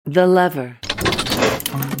The Lever.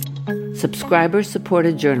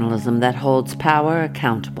 Subscriber-supported journalism that holds power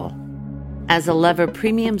accountable. As a Lever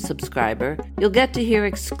Premium subscriber, you'll get to hear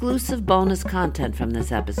exclusive bonus content from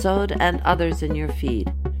this episode and others in your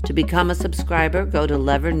feed. To become a subscriber, go to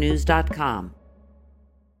levernews.com.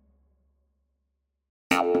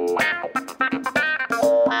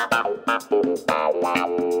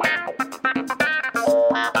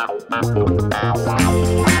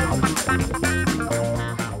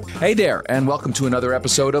 Hey there, and welcome to another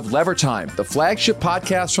episode of Lever Time, the flagship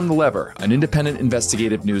podcast from The Lever, an independent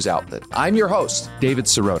investigative news outlet. I'm your host, David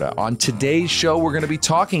Sirota. On today's show, we're going to be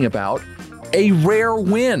talking about a rare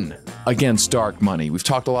win against dark money. We've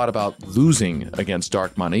talked a lot about losing against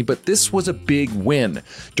dark money, but this was a big win.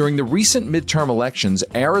 During the recent midterm elections,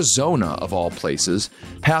 Arizona, of all places,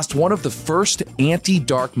 passed one of the first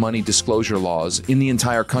anti-dark money disclosure laws in the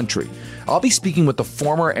entire country. I'll be speaking with the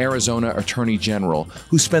former Arizona Attorney General,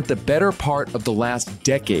 who spent the better part of the last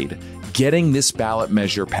decade getting this ballot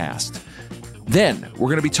measure passed. Then, we're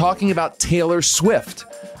going to be talking about Taylor Swift.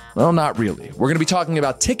 Well, not really. We're going to be talking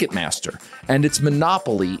about Ticketmaster and its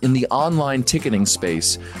monopoly in the online ticketing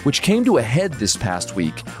space, which came to a head this past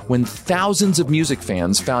week when thousands of music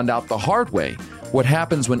fans found out the hard way what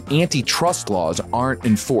happens when antitrust laws aren't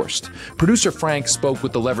enforced. Producer Frank spoke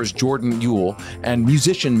with The Lever's Jordan Ewell and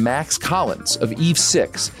musician Max Collins of Eve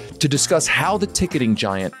 6 to discuss how the ticketing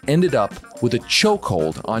giant ended up with a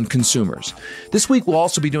chokehold on consumers. This week, we'll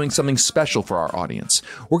also be doing something special for our audience.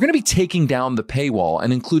 We're going to be taking down the paywall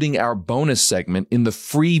and including our bonus segment in the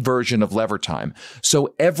free version of Lever Time,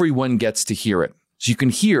 so everyone gets to hear it. So you can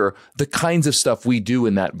hear the kinds of stuff we do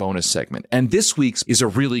in that bonus segment. And this week's is a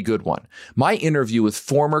really good one. My interview with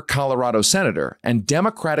former Colorado Senator and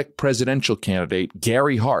Democratic presidential candidate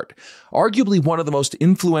Gary Hart, arguably one of the most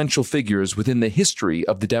influential figures within the history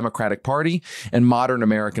of the Democratic Party and modern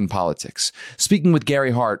American politics. Speaking with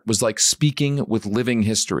Gary Hart was like speaking with living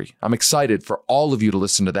history. I'm excited for all of you to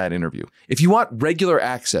listen to that interview. If you want regular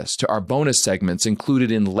access to our bonus segments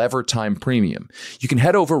included in Lever Time Premium, you can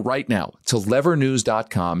head over right now to levernews.com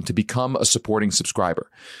to become a supporting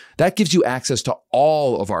subscriber. That gives you access to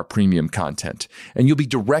all of our premium content, and you'll be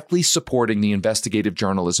directly supporting the investigative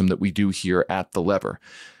journalism that we do here at The Lever.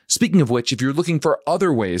 Speaking of which, if you're looking for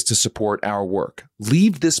other ways to support our work,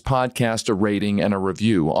 leave this podcast a rating and a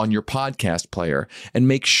review on your podcast player and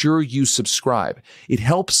make sure you subscribe. It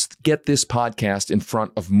helps get this podcast in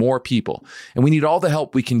front of more people, and we need all the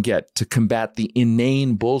help we can get to combat the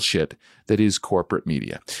inane bullshit that is corporate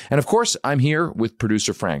media. And of course, I'm here with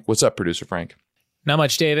producer Frank. What's up, producer Frank? Not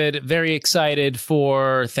much, David. Very excited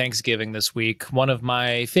for Thanksgiving this week. One of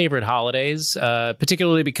my favorite holidays,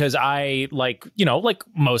 particularly because I, like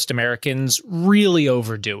most Americans, really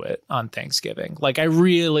overdo it on Thanksgiving. Like, I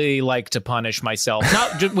really like to punish myself,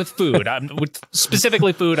 not just with food.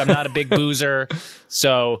 Specifically food. I'm not a big boozer.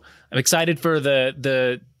 So I'm excited for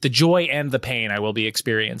the joy and the pain I will be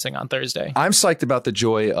experiencing on Thursday. I'm psyched about the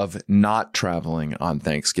joy of not traveling on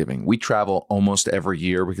Thanksgiving. We travel almost every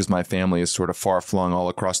year because my family is sort of far-flung all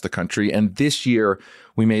across the country. And this year,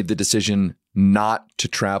 we made the decision not to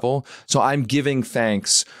travel. So I'm giving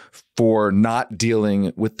thanks for not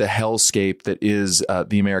dealing with the hellscape that is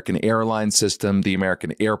the American airline system, the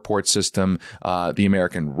American airport system, the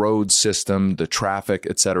American road system, the traffic,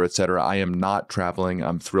 et cetera, et cetera. I am not traveling.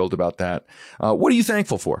 I'm thrilled about that. What are you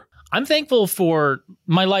thankful for? I'm thankful for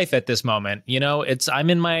my life at this moment. I'm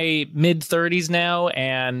in my mid-30s now,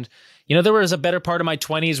 and there was a better part of my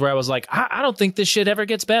 20s where I was like, I don't think this shit ever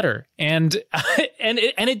gets better. And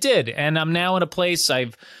it did. And I'm now in a place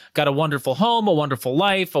I've got a wonderful home, a wonderful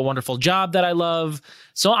life, a wonderful job that I love.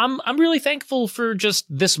 So I'm really thankful for just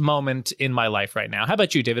this moment in my life right now. How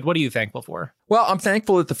about you, David? What are you thankful for? Well, I'm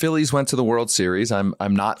thankful that the Phillies went to the World Series. I'm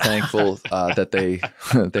not thankful that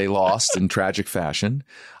they lost in tragic fashion.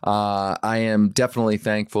 I am definitely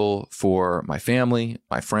thankful for my family,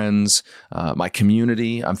 my friends, my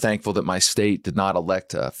community. I'm thankful that my state did not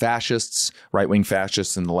elect fascists, right-wing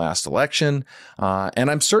fascists in the last election.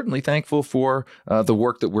 And I'm certainly thankful for the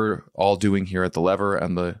work that we're all doing here at The Lever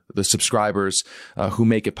and the subscribers who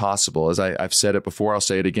make it possible. As I've said it before, I'll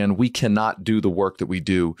say it again. We cannot do the work that we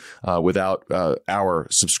do without our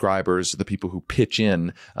subscribers, the people who pitch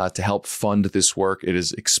in to help fund this work. It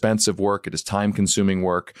is expensive work. It is time-consuming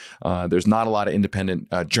work. There's not a lot of independent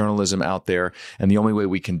journalism out there. And the only way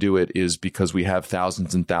we can do it is because we have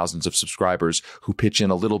thousands and thousands of subscribers who pitch in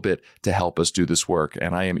a little bit to help us do this work.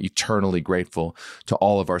 And I am eternally grateful to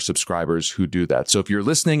all of our subscribers who do that. So if you're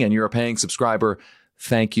listening and you're a paying subscriber,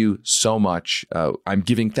 thank you so much. I'm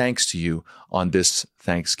giving thanks to you on this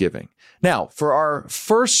Thanksgiving. Now, for our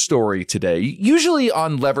first story today, usually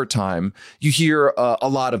on Lever Time, you hear a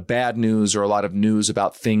lot of bad news or a lot of news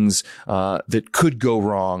about things that could go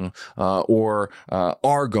wrong or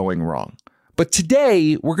are going wrong. But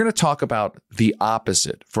today, we're going to talk about the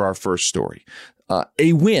opposite for our first story.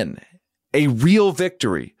 A win, a real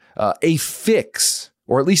victory, a fix,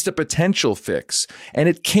 or at least a potential fix. And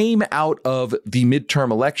it came out of the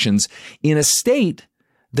midterm elections in a state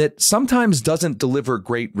that sometimes doesn't deliver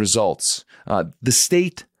great results. The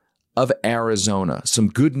state of Arizona. Some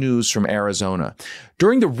good news from Arizona.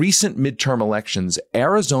 During the recent midterm elections,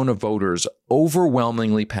 Arizona voters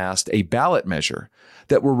overwhelmingly passed a ballot measure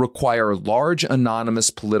that will require large anonymous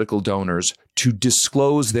political donors to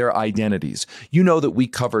disclose their identities. You know that we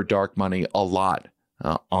cover dark money a lot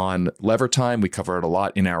on Lever Time. We cover it a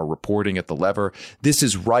lot in our reporting at The Lever. This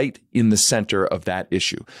is right in the center of that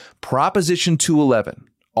issue. Proposition 211,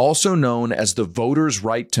 also known as the Voters'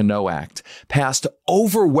 Right to Know Act, passed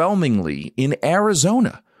overwhelmingly in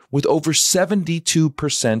Arizona with over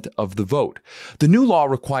 72% of the vote. The new law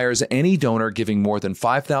requires any donor giving more than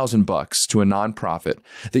 $5,000 to a nonprofit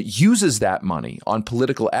that uses that money on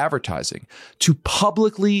political advertising to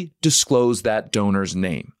publicly disclose that donor's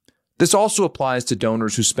name. This also applies to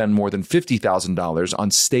donors who spend more than $50,000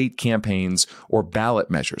 on state campaigns or ballot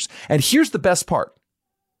measures. And here's the best part.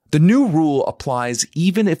 The new rule applies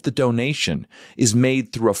even if the donation is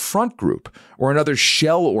made through a front group or another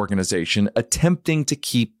shell organization attempting to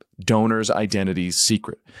keep donors' identities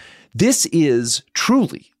secret. This is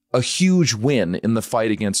truly a huge win in the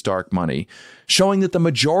fight against dark money, showing that the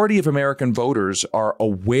majority of American voters are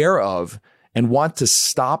aware of and want to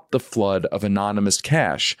stop the flood of anonymous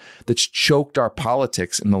cash that's choked our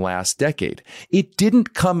politics in the last decade. It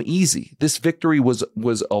didn't come easy. This victory was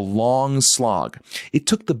a long slog. It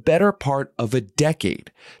took the better part of a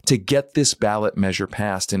decade to get this ballot measure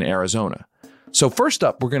passed in Arizona. So first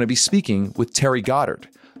up, we're going to be speaking with Terry Goddard,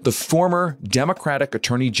 the former Democratic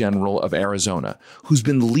Attorney General of Arizona, who's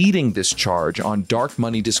been leading this charge on dark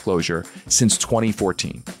money disclosure since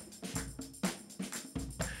 2014.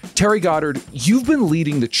 Terry Goddard, you've been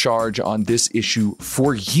leading the charge on this issue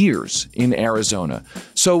for years in Arizona.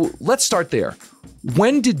 So let's start there.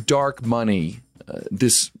 When did dark money,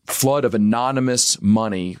 this flood of anonymous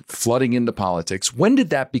money flooding into politics, when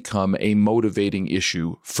did that become a motivating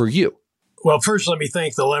issue for you? Well, first, let me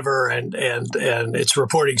thank The Lever and its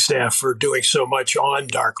reporting staff for doing so much on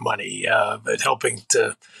dark money, but helping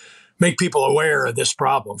to make people aware of this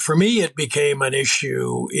problem. For me, it became an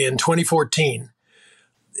issue in 2014.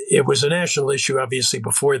 It was a national issue, obviously,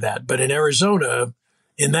 before that. But in Arizona,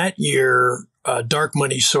 in that year, dark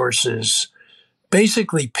money sources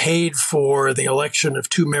basically paid for the election of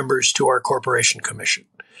two members to our Corporation Commission.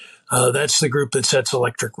 That's the group that sets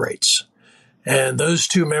electric rates. And those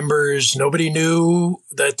two members, nobody knew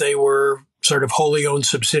that they were sort of wholly owned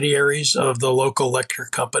subsidiaries of the local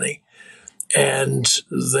electric company. And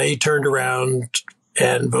they turned around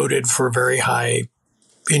and voted for very high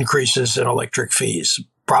increases in electric fees.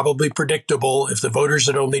 Probably predictable. If the voters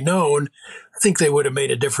had only known, I think they would have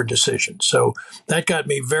made a different decision. So that got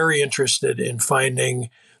me very interested in finding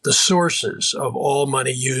the sources of all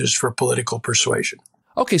money used for political persuasion.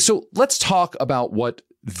 Okay, so let's talk about what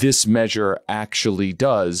this measure actually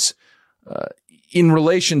does in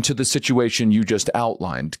relation to the situation you just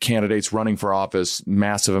outlined. Candidates running for office,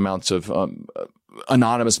 massive amounts of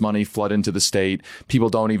anonymous money flood into the state. People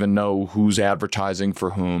don't even know who's advertising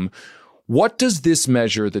for whom. What does this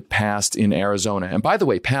measure that passed in Arizona, and by the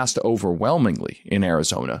way, passed overwhelmingly in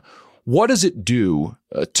Arizona, what does it do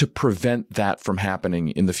to prevent that from happening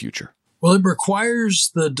in the future? Well, it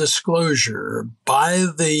requires the disclosure by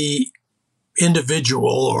the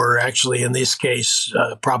individual, or actually in this case,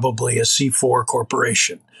 probably a C4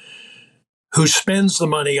 corporation, who spends the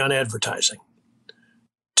money on advertising,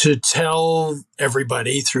 to tell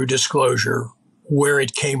everybody through disclosure where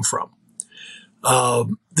it came from.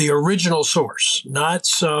 The original source, not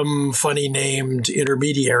some funny named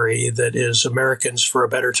intermediary that is Americans for a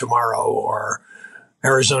Better Tomorrow or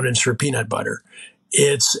Arizonans for Peanut Butter.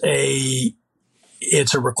 It's a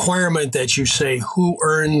requirement that you say who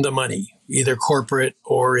earned the money, either corporate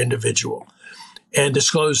or individual, and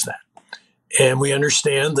disclose that. And we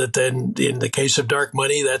understand that then in the case of dark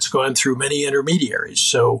money, that's gone through many intermediaries.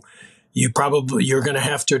 So you're going to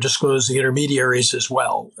have to disclose the intermediaries as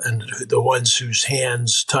well, and the ones whose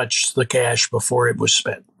hands touched the cash before it was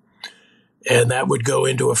spent. And that would go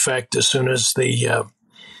into effect as soon as the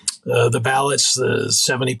ballots, the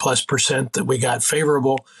 70+% that we got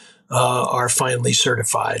favorable, are finally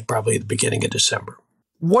certified, probably at the beginning of December.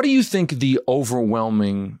 What do you think the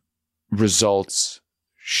overwhelming results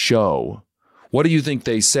show? What do you think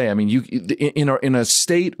they say? I mean, in a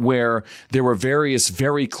state where there were various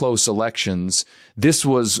very close elections, this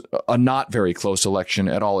was a not very close election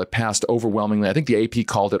at all. It passed overwhelmingly. I think the AP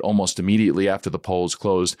called it almost immediately after the polls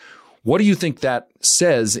closed. What do you think that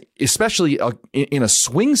says, especially in a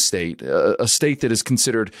swing state, a state that is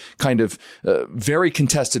considered kind of very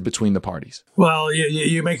contested between the parties? Well,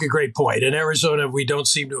 you make a great point. In Arizona, we don't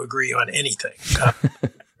seem to agree on anything,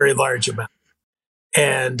 very large amount.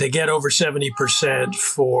 And to get over 70%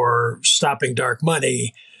 for stopping dark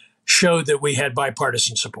money showed that we had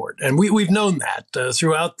bipartisan support. And we've known that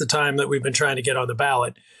throughout the time that we've been trying to get on the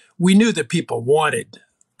ballot. We knew that people wanted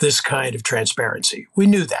this kind of transparency. We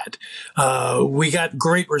knew that. We got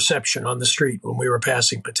great reception on the street when we were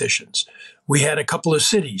passing petitions. We had a couple of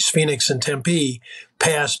cities, Phoenix and Tempe,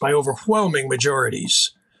 passed by overwhelming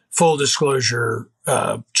majorities, full disclosure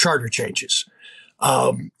charter changes.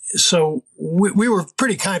 So we were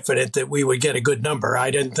pretty confident that we would get a good number. I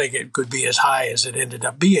didn't think it could be as high as it ended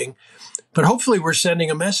up being. But hopefully we're sending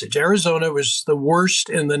a message. Arizona was the worst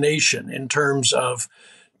in the nation in terms of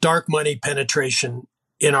dark money penetration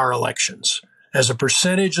in our elections. As a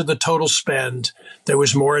percentage of the total spend, there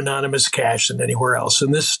was more anonymous cash than anywhere else.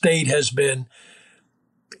 And this state has been,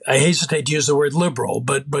 I hesitate to use the word liberal,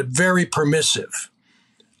 but very permissive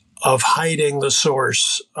of hiding the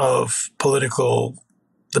source of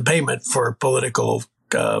the payment for political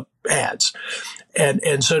ads.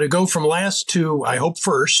 And so to go from last to, I hope,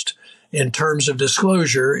 first in terms of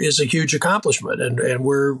disclosure is a huge accomplishment. And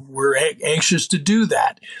we're anxious to do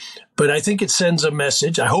that. But I think it sends a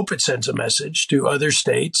message, I hope it sends a message to other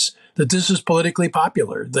states that this is politically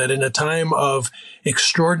popular, that in a time of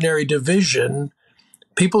extraordinary division,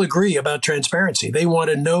 people agree about transparency. They want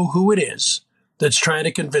to know who it is that's trying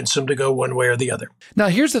to convince them to go one way or the other. Now,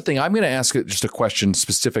 here's the thing. I'm going to ask just a question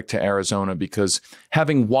specific to Arizona, because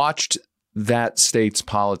having watched that state's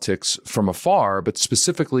politics from afar, but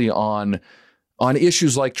specifically on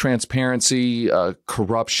issues like transparency,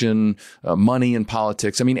 corruption, money in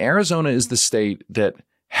politics. I mean, Arizona is the state that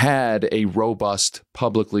had a robust,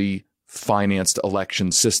 publicly financed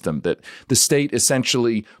election system, that the state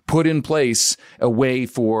essentially put in place a way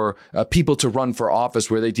for people to run for office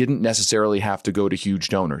where they didn't necessarily have to go to huge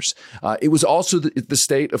donors. It was also the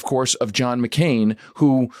state, of course, of John McCain,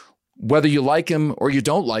 who, whether you like him or you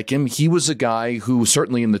don't like him, he was a guy who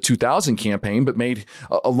certainly in the 2000 campaign, but made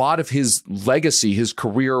a lot of his legacy, his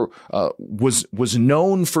career was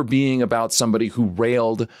known for being about somebody who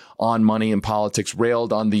railed on money in politics,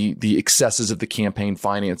 railed on the excesses of the campaign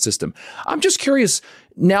finance system. I'm just curious,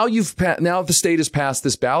 now the state has passed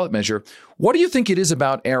this ballot measure. What do you think it is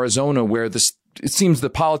about Arizona where it seems the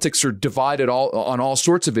politics are divided on all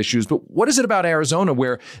sorts of issues, but what is it about Arizona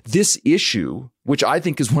where this issue, which I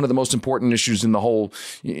think is one of the most important issues in the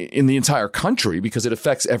entire country because it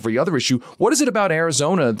affects every other issue, what is it about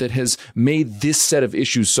Arizona that has made this set of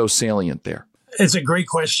issues so salient there? It's a great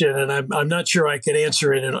question, and I'm not sure I can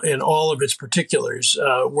answer it in all of its particulars.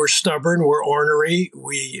 We're stubborn, we're ornery,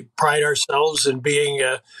 we pride ourselves in being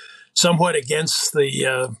somewhat against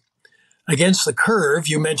the curve.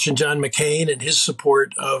 You mentioned John McCain and his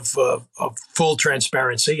support of full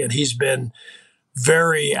transparency, and he's been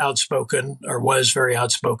very outspoken, or was very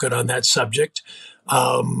outspoken on that subject.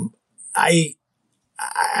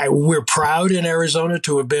 We're proud in Arizona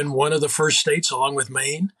to have been one of the first states, along with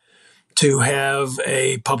Maine, to have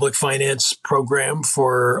a public finance program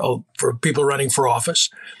for people running for office.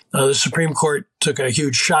 The Supreme Court took a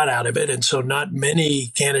huge shot out of it, and so not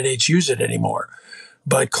many candidates use it anymore.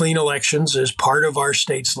 But clean elections is part of our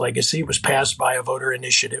state's legacy. It was passed by a voter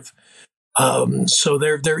initiative. So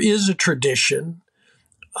there is a tradition,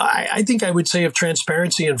 I think I would say, of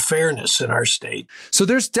transparency and fairness in our state. So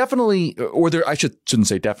there's definitely, shouldn't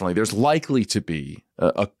say definitely, there's likely to be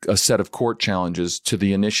a set of court challenges to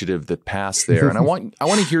the initiative that passed there. And I want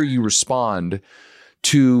to hear you respond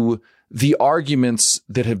to the arguments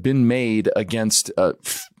that have been made against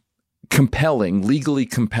legally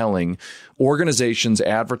compelling organizations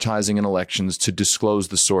advertising in elections to disclose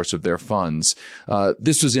the source of their funds.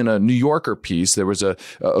 This was in a New Yorker piece. There was a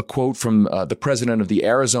quote from the president of the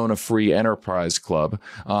Arizona Free Enterprise Club.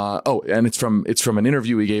 And it's from an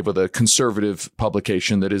interview he gave with a conservative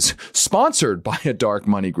publication that is sponsored by a dark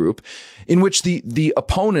money group, in which the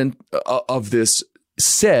opponent of this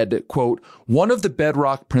said, quote, "One of the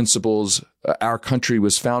bedrock principles our country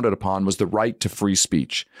was founded upon was the right to free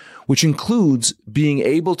speech, which includes being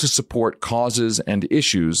able to support causes and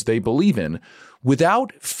issues they believe in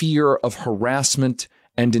without fear of harassment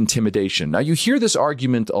and intimidation. Now, you hear this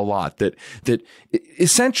argument a lot that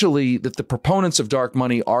essentially that the proponents of dark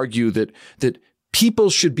money argue that people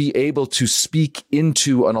should be able to speak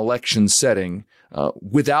into an election setting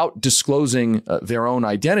without disclosing their own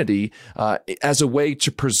identity as a way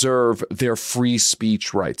to preserve their free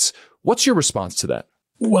speech rights. What's your response to that?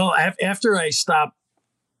 Well, after I stopped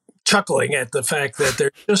chuckling at the fact that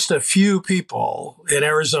there's just a few people in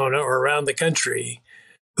Arizona or around the country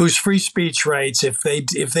whose free speech rights, if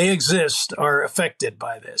they exist, are affected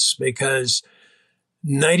by this, because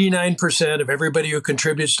 99% of everybody who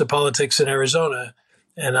contributes to politics in Arizona,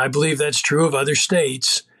 and I believe that's true of other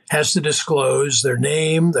states, has to disclose their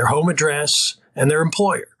name, their home address, and their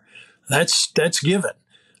employer. That's given.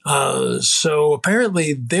 So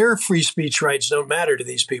apparently their free speech rights don't matter to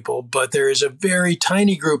these people, but there is a very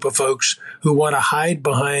tiny group of folks who want to hide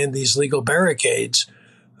behind these legal barricades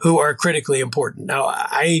who are critically important. Now,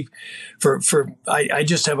 I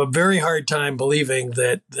just have a very hard time believing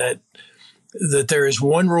that there is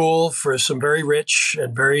one rule for some very rich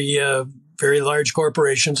and very large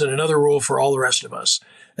corporations and another rule for all the rest of us.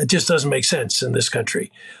 It just doesn't make sense in this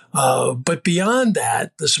country. But beyond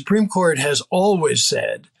that, the Supreme Court has always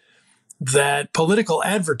said that political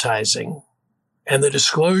advertising and the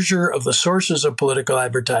disclosure of the sources of political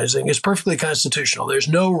advertising is perfectly constitutional. There's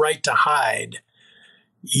no right to hide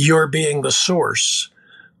your being the source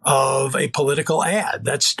of a political ad.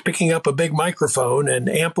 That's picking up a big microphone and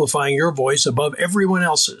amplifying your voice above everyone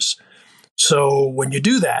else's. So when you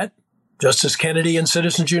do that, Justice Kennedy in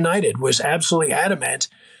Citizens United was absolutely adamant.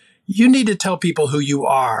 You need to tell people who you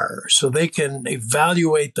are so they can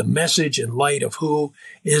evaluate the message in light of who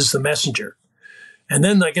is the messenger. And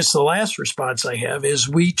then I guess the last response I have is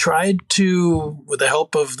we tried to, with the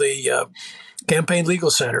help of the Campaign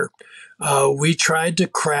Legal Center, we tried to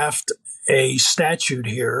craft a statute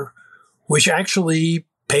here which actually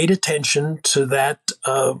paid attention to that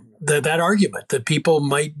argument that people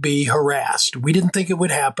might be harassed. We didn't think it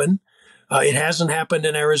would happen. It hasn't happened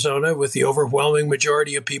in Arizona with the overwhelming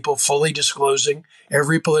majority of people fully disclosing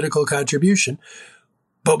every political contribution.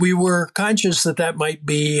 But we were conscious that that might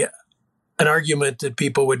be an argument that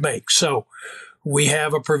people would make. So we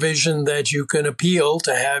have a provision that you can appeal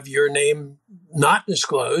to have your name not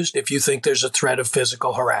disclosed if you think there's a threat of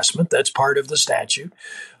physical harassment. That's part of the statute.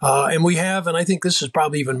 And we have, and I think this is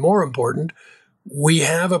probably even more important, we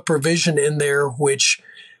have a provision in there which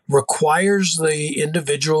requires the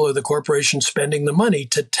individual or the corporation spending the money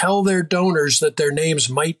to tell their donors that their names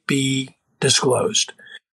might be disclosed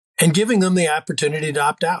and giving them the opportunity to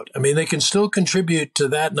opt out. I mean, they can still contribute to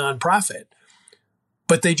that nonprofit,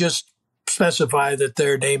 but they just specify that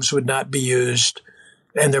their names would not be used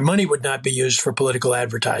and their money would not be used for political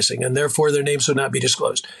advertising, and therefore their names would not be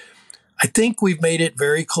disclosed. I think we've made it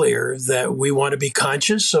very clear that we want to be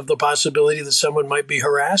conscious of the possibility that someone might be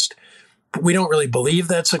harassed. We don't really believe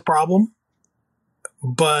that's a problem,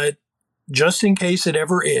 but just in case it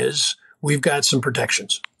ever is, we've got some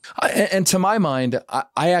protections. And to my mind,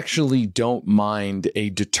 I actually don't mind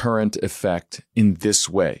a deterrent effect in this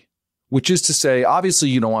way, which is to say, obviously,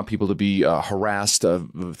 you don't want people to be harassed,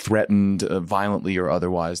 threatened violently or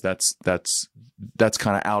otherwise. That's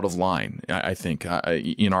kind of out of line, I think,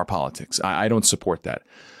 in our politics. I don't support that.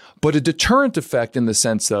 But a deterrent effect in the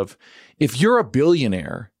sense of if you're a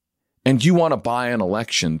billionaire and you want to buy an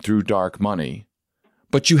election through dark money,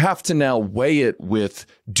 but you have to now weigh it with,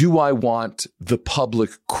 do I want the public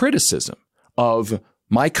criticism of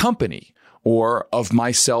my company or of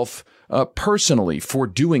myself personally for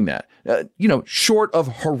doing that? Short of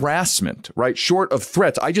harassment, right? Short of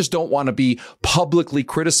threats. I just don't want to be publicly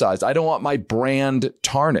criticized. I don't want my brand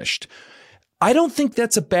tarnished. I don't think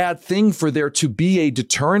that's a bad thing for there to be a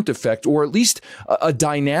deterrent effect, or at least a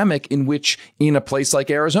dynamic in which in a place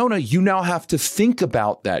like Arizona, you now have to think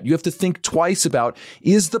about that. You have to think twice about,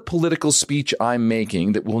 is the political speech I'm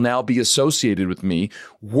making that will now be associated with me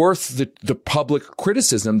worth the public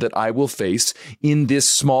criticism that I will face in this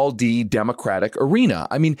small d democratic arena?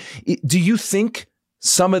 I mean, do you think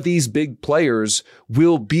some of these big players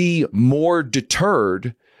will be more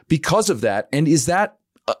deterred because of that? And is that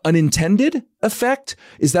an intended effect?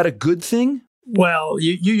 Is that a good thing? Well,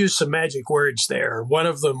 you used some magic words there. One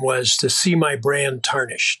of them was to see my brand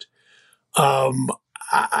tarnished.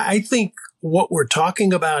 I think what we're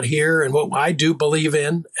talking about here and what I do believe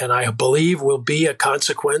in, and I believe will be a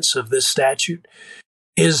consequence of this statute,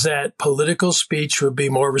 is that political speech would be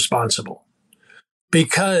more responsible.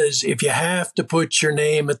 Because if you have to put your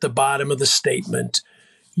name at the bottom of the statement,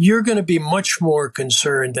 you're going to be much more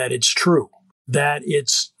concerned that it's true.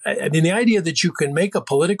 The idea that you can make a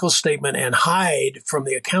political statement and hide from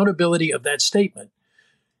the accountability of that statement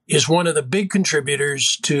is one of the big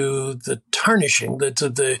contributors to the tarnishing,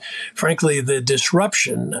 frankly, the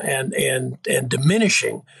disruption and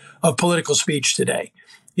diminishing of political speech today.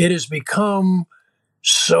 It has become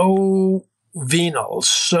so venal,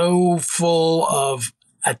 so full of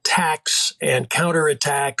attacks and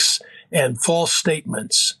counterattacks and false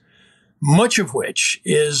statements, much of which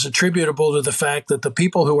is attributable to the fact that the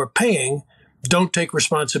people who are paying don't take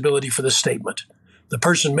responsibility for the statement. The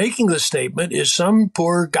person making the statement is some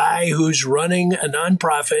poor guy who's running a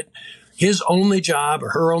nonprofit. His only job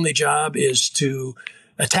or her only job is to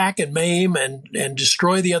attack and maim and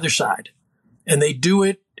destroy the other side. And they do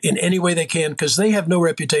it in any way they can because they have no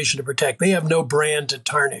reputation to protect. They have no brand to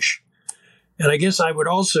tarnish. And I guess I would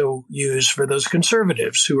also use for those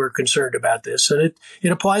conservatives who are concerned about this, and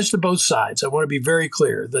it applies to both sides. I want to be very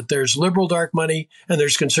clear that there's liberal dark money and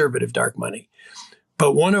there's conservative dark money.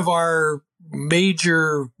 But one of our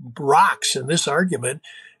major rocks in this argument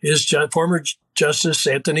is former Justice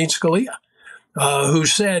Antonin Scalia, who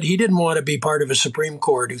said he didn't want to be part of a Supreme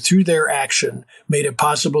Court who, through their action, made it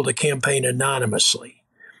possible to campaign anonymously.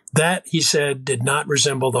 That, he said, did not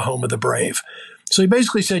resemble the home of the brave. So he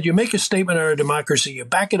basically said, you make a statement on our democracy, you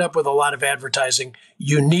back it up with a lot of advertising,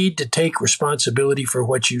 you need to take responsibility for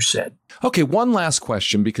what you said. Okay, one last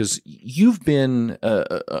question, because you've been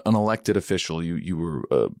an elected official. You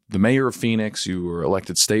were the mayor of Phoenix. You were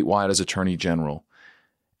elected statewide as attorney general.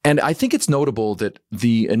 And I think it's notable that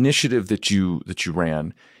the initiative that you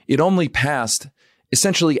ran, it only passed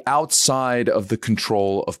essentially outside of the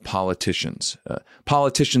control of politicians,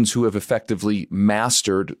 politicians who have effectively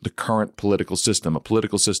mastered the current political system, a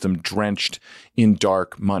political system drenched in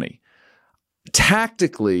dark money.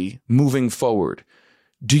 Tactically, moving forward,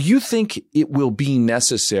 do you think it will be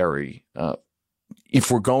necessary, if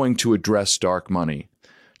we're going to address dark money,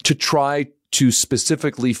 to try to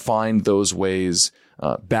specifically find those ways,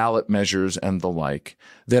 ballot measures and the like,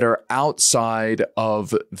 that are outside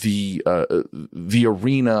of the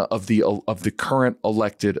arena of the current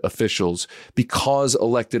elected officials, because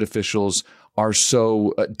elected officials are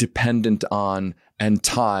so dependent on and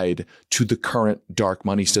tied to the current dark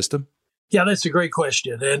money system? Yeah, that's a great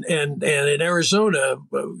question. And in Arizona,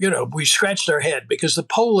 we scratched our head because the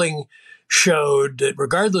polling showed that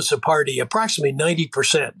regardless of party, approximately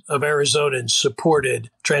 90% of Arizonans supported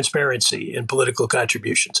transparency in political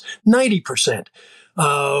contributions. 90%.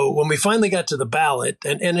 When we finally got to the ballot,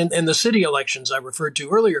 and the city elections I referred to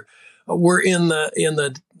earlier were in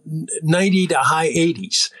the 90 to high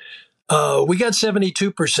 80s. We got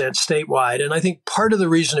 72% statewide, and I think part of the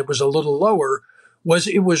reason it was a little lower was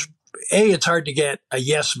it's hard to get a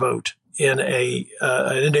yes vote in an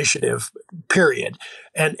initiative, period.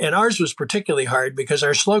 And ours was particularly hard because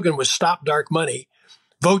our slogan was Stop Dark Money,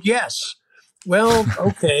 Vote Yes. Well,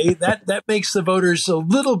 okay, that makes the voters a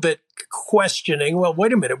little bit questioning. Well,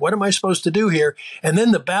 wait a minute, what am I supposed to do here? And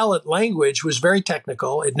then the ballot language was very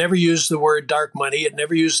technical. It never used the word dark money. It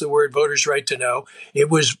never used the word voters' right to know. It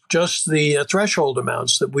was just the threshold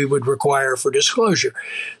amounts that we would require for disclosure.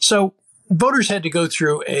 So voters had to go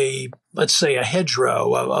through let's say a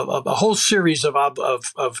hedgerow of a whole series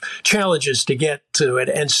of challenges to get to it.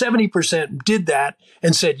 And 70% did that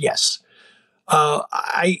and said yes.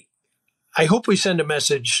 I hope we send a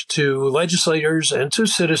message to legislators and to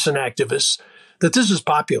citizen activists that this is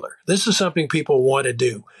popular. This is something people want to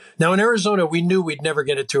do. Now, in Arizona, we knew we'd never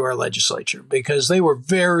get it through our legislature because they were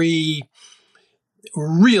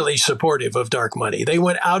really supportive of dark money. They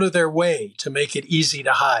went out of their way to make it easy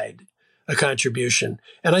to hide a contribution.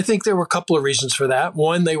 And I think there were a couple of reasons for that.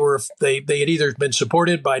 One, they had either been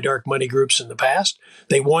supported by dark money groups in the past,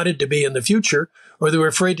 they wanted to be in the future, or they were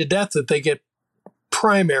afraid to death that they get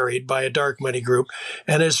primaried by a dark money group.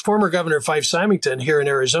 And as former Governor Fife Symington here in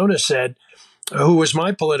Arizona said, who was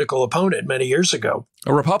my political opponent many years ago.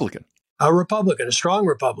 A Republican, a strong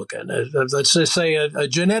Republican, let's just say a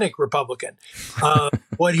genetic Republican.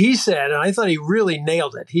 What he said, and I thought he really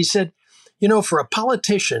nailed it. He said, for a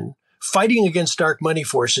politician, fighting against dark money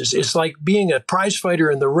forces is like being a prize fighter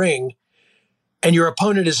in the ring and your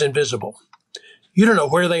opponent is invisible. You don't know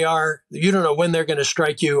where they are. You don't know when they're going to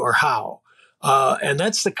strike you or how. And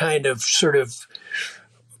that's the kind of sort of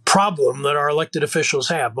problem that our elected officials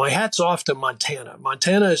have. My hat's off to Montana.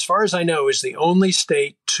 Montana, as far as I know, is the only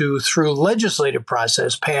state to, through legislative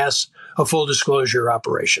process, pass a full disclosure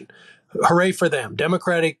operation. Hooray for them.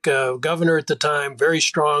 Democratic governor at the time, very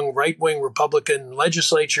strong right-wing Republican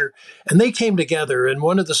legislature. And they came together, and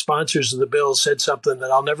one of the sponsors of the bill said something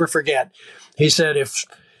that I'll never forget. He said,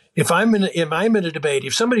 if I'm in a debate,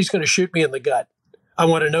 if somebody's going to shoot me in the gut, I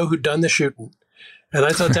want to know who done the shooting. And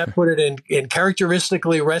I thought that put it in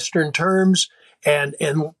characteristically Western terms. and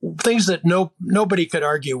things that nobody could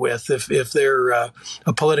argue with if they're a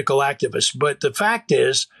political activist. But the fact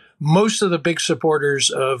is, most of the big supporters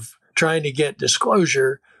of trying to get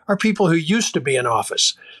disclosure are people who used to be in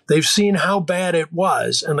office. They've seen how bad it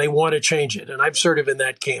was, and they want to change it. And I'm sort of in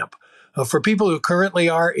that camp. For people who currently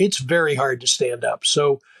are, it's very hard to stand up.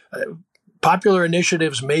 So popular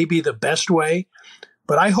initiatives may be the best way,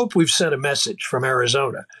 but I hope we've sent a message from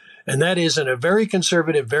Arizona. And that is, in a very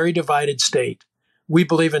conservative, very divided state, we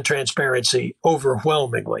believe in transparency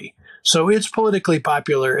overwhelmingly. So it's politically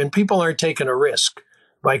popular, and people aren't taking a risk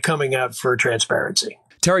by coming out for transparency.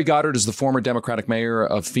 Terry Goddard is the former Democratic mayor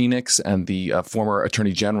of Phoenix and the former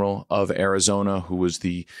attorney general of Arizona, who was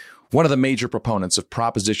one of the major proponents of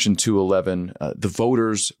Proposition 211, the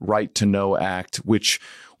Voters' Right to Know Act, which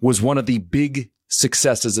was one of the big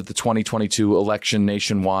successes of the 2022 election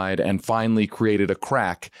nationwide and finally created a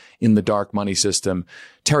crack in the dark money system.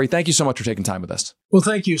 Terry, thank you so much for taking time with us. Well,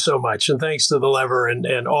 thank you so much. And thanks to The Lever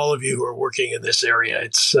and all of you who are working in this area.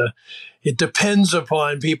 It depends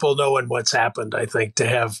upon people knowing what's happened, I think, to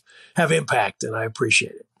have impact, and I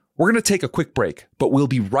appreciate it. We're going to take a quick break, but we'll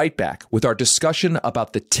be right back with our discussion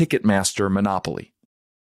about the Ticketmaster monopoly.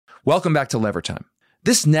 Welcome back to Lever Time.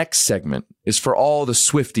 This next segment is for all the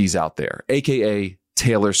Swifties out there, aka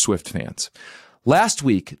Taylor Swift fans. Last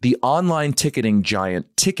week, the online ticketing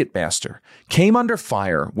giant Ticketmaster came under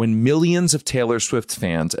fire when millions of Taylor Swift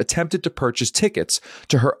fans attempted to purchase tickets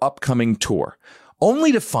to her upcoming tour,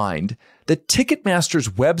 only to find that Ticketmaster's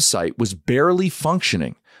website was barely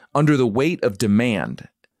functioning under the weight of demand.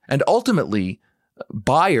 And ultimately,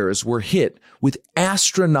 buyers were hit with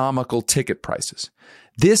astronomical ticket prices.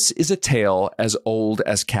 This is a tale as old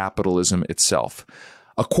as capitalism itself.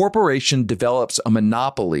 A corporation develops a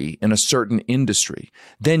monopoly in a certain industry,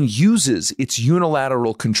 then uses its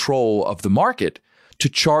unilateral control of the market to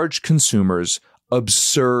charge consumers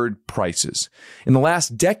absurd prices. In the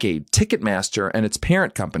last decade, Ticketmaster and its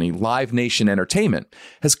parent company, Live Nation Entertainment,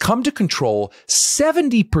 has come to control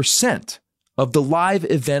 70% of the live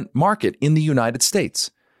event market in the United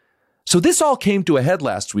States. So this all came to a head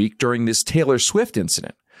last week during this Taylor Swift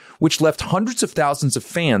incident, which left hundreds of thousands of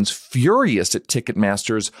fans furious at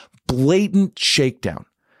Ticketmaster's blatant shakedown.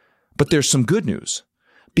 But there's some good news.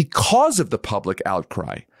 Because of the public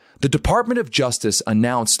outcry, the Department of Justice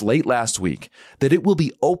announced late last week that it will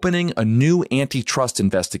be opening a new antitrust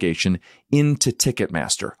investigation into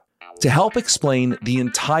Ticketmaster. To help explain the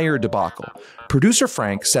entire debacle, producer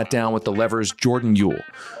Frank sat down with The Lever's Jordan Uhl,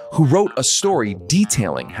 who wrote a story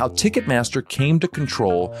detailing how Ticketmaster came to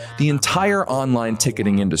control the entire online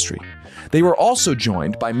ticketing industry. They were also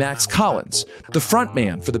joined by Max Collins, the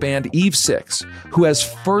frontman for the band Eve 6, who has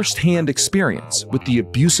first-hand experience with the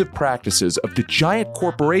abusive practices of the giant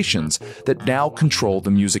corporations that now control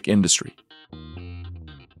the music industry.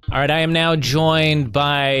 All right, I am now joined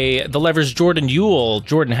by The Lever's Jordan Uhl.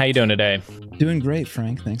 Jordan, how you doing today? Doing great,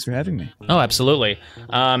 Frank. Thanks for having me. Oh, absolutely.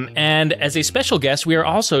 And as a special guest, we are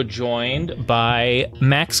also joined by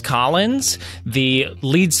Max Collins, the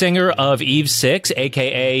lead singer of Eve 6,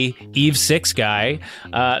 a.k.a. Eve 6 guy.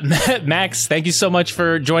 Max, thank you so much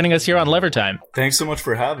for joining us here on Lever Time. Thanks so much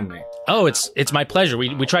for having me. Oh, it's my pleasure.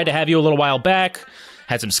 We tried to have you a little while back.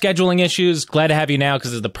 Had some scheduling issues. Glad to have you now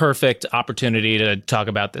because it's the perfect opportunity to talk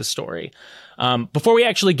about this story. Before we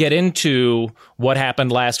actually get into what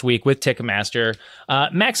happened last week with Ticketmaster,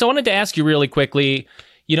 Max, I wanted to ask you really quickly.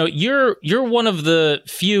 You know, you're one of the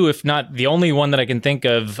few, if not the only one that I can think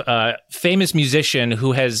of, famous musician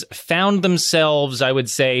who has found themselves, I would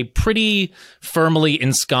say, pretty firmly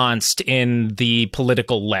ensconced in the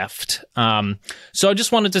political left. So I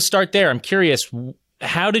just wanted to start there. I'm curious.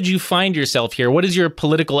 How did you find yourself here? What has your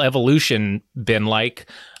political evolution been like?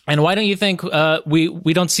 And why don't you think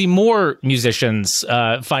we don't see more musicians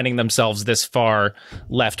finding themselves this far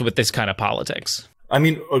left with this kind of politics? I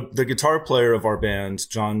mean, the guitar player of our band,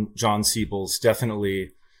 John Siebels,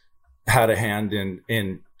 definitely had a hand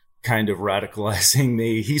in kind of radicalizing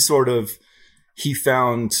me. He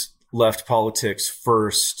found left politics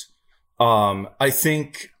first. I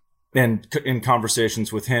think. And in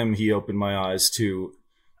conversations with him, he opened my eyes to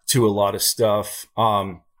a lot of stuff.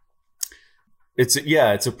 It's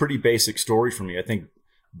a pretty basic story for me. I think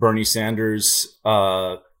Bernie Sanders,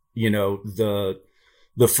 the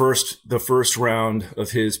first round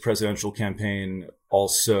of his presidential campaign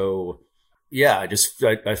also, I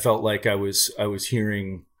felt like I was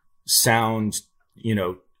hearing sound,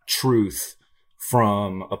 truth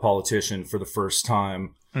from a politician for the first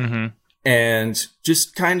time. Mm-hmm. And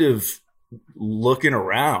just kind of looking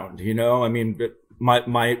around, I mean, my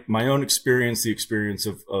own experience, the experience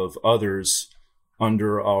of others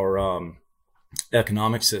under our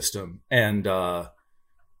economic system and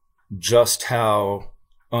just how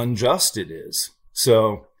unjust it is.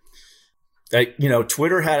 So,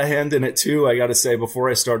 Twitter had a hand in it too. I got to say, before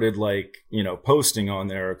I started posting on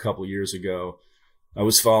there a couple years ago, I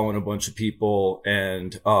was following a bunch of people,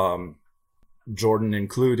 and Jordan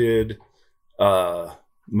included,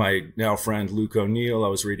 my now friend Luke O'Neill. I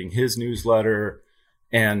was reading his newsletter,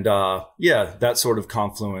 and that sort of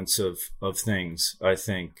confluence of things, I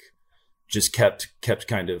think, just kept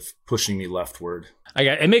kind of pushing me leftward.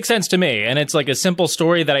 It makes sense to me, and it's like a simple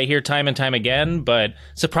story that I hear time and time again, but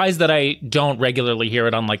surprised that I don't regularly hear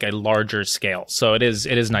it on like a larger scale. So it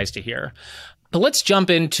is nice to hear. But let's jump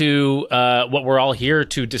into what we're all here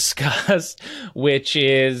to discuss, which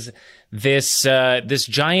is this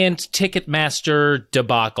giant Ticketmaster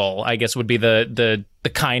debacle, I guess would be the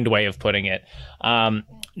kind way of putting it.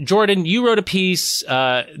 Jordan, you wrote a piece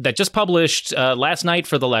that just published last night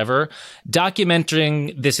for The Lever,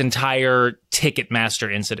 documenting this entire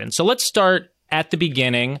Ticketmaster incident. So let's start at the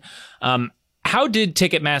beginning. How did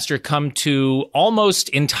Ticketmaster come to almost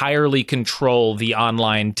entirely control the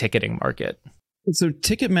online ticketing market? So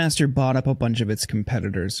Ticketmaster bought up a bunch of its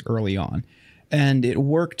competitors early on, and it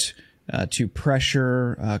worked to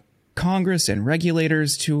pressure Congress and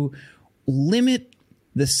regulators to limit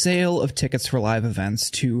the sale of tickets for live events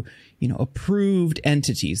to, approved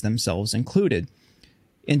entities, themselves included.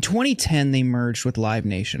 In 2010, they merged with Live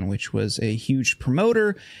Nation, which was a huge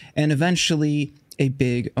promoter and eventually a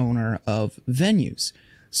big owner of venues.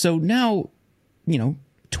 So now,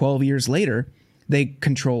 12 years later, they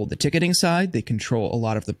control the ticketing side, they control a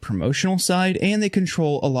lot of the promotional side, and they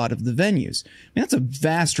control a lot of the venues. That's a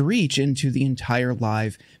vast reach into the entire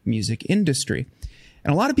live music industry.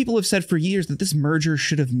 And a lot of people have said for years that this merger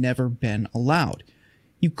should have never been allowed.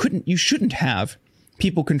 You shouldn't have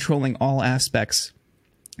people controlling all aspects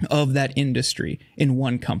of that industry in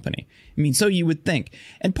one company. So you would think.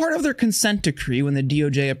 And part of their consent decree when the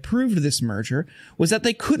DOJ approved this merger was that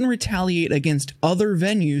they couldn't retaliate against other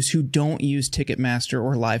venues who don't use Ticketmaster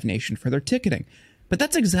or Live Nation for their ticketing. But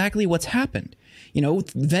that's exactly what's happened.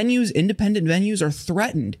 Venues, independent venues are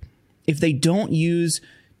threatened if they don't use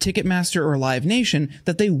Ticketmaster or Live Nation,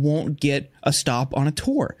 that they won't get a stop on a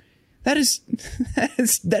tour. That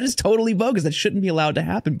is totally bogus. That shouldn't be allowed to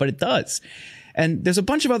happen, but it does. And there's a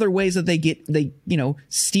bunch of other ways that they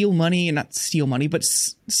steal money, and not steal money, but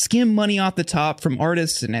skim money off the top from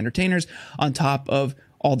artists and entertainers on top of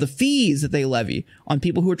all the fees that they levy on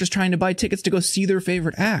people who are just trying to buy tickets to go see their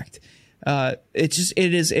favorite act. It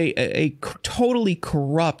is a totally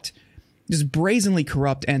corrupt, just brazenly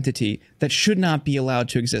corrupt entity that should not be allowed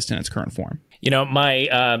to exist in its current form.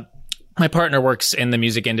 My partner works in the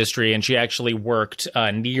music industry, and she actually worked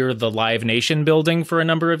near the Live Nation building for a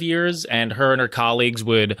number of years, and her colleagues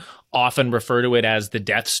would often refer to it as the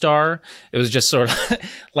Death Star. It was just sort of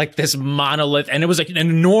like this monolith, and it was like an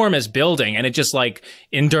enormous building, and it just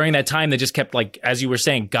during that time, they just kept, as you were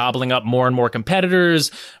saying, gobbling up more and more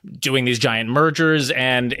competitors, doing these giant mergers,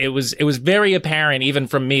 and it was very apparent, even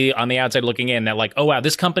from me on the outside looking in, that oh wow,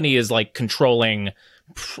 this company is controlling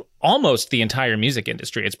almost the entire music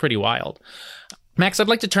industry. It's pretty wild. Max, I'd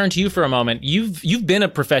like to turn to you for a moment. You've been a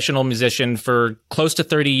professional musician for close to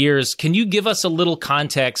 30 years. Can you give us a little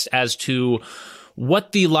context as to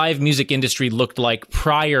what the live music industry looked like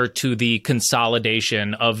prior to the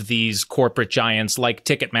consolidation of these corporate giants like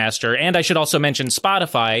Ticketmaster? And I should also mention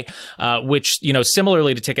Spotify, which,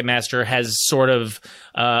 similarly to Ticketmaster, has sort of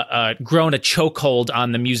grown a chokehold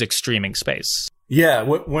on the music streaming space. Yeah,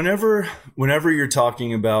 whenever you're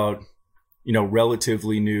talking about,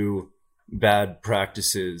 relatively new bad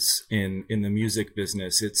practices in the music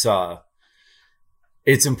business, it's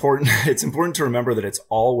important to remember that it's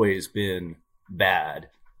always been bad,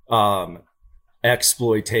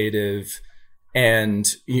 exploitative,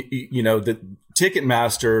 and the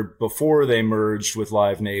Ticketmaster, before they merged with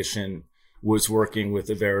Live Nation, was working with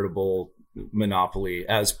a veritable monopoly,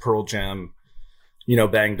 as Pearl Jam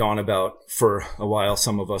banged on about for a while.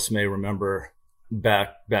 Some of us may remember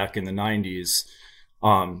back in the 90s,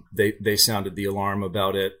 they sounded the alarm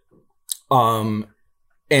about it.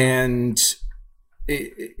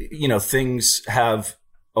 Things have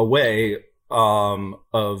a way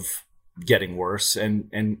of getting worse,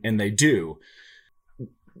 and they do.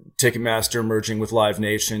 Ticketmaster merging with Live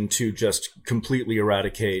Nation to just completely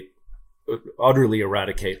utterly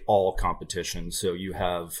eradicate all competition. So you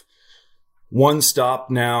have one stop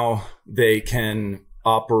now. They can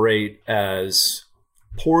operate as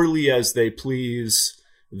poorly as they please.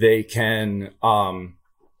 They can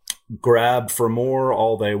grab for more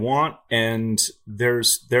all they want, and there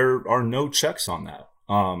are no checks on that.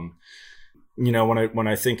 when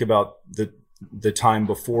I think about the time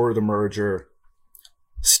before the merger,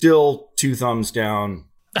 still 2 thumbs down,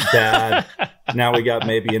 bad. Now we got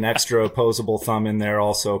maybe an extra opposable thumb in there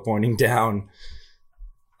also pointing down.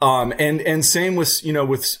 And same with,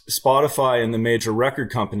 with Spotify and the major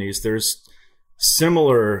record companies, there's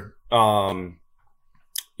similar,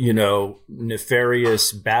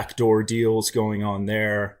 nefarious backdoor deals going on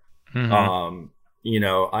there. Mm-hmm.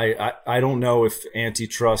 I don't know if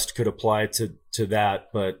antitrust could apply to that,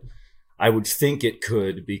 but I would think it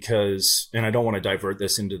could because, and I don't want to divert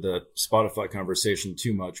this into the Spotify conversation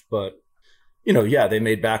too much, but, they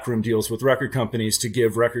made backroom deals with record companies to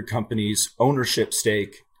give record companies ownership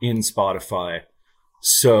stake in Spotify.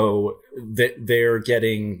 So that they're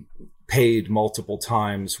getting paid multiple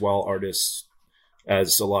times while artists,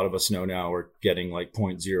 as a lot of us know now, are getting like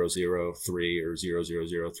 0.003 or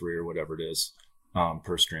 0.0003 or whatever it is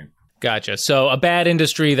per stream. Gotcha. So a bad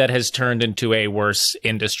industry that has turned into a worse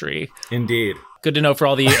industry. Indeed. Good to know for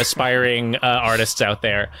all the aspiring artists out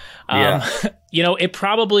there. It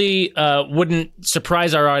probably wouldn't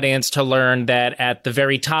surprise our audience to learn that at the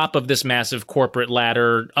very top of this massive corporate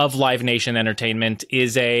ladder of Live Nation Entertainment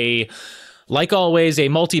is like always, a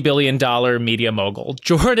multi-billion-dollar media mogul.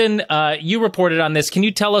 Jordan, you reported on this. Can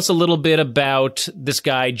you tell us a little bit about this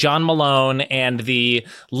guy, John Malone, and the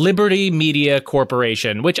Liberty Media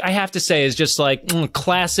Corporation, which I have to say is just like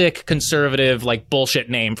classic conservative, like bullshit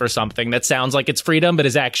name for something that sounds like it's freedom, but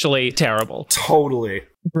is actually terrible. Totally.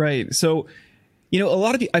 Right. So,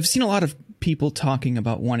 I've seen a lot of people talking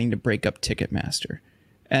about wanting to break up Ticketmaster,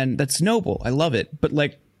 and that's noble. I love it. But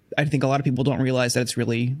I think a lot of people don't realize that it's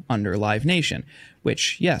really under Live Nation,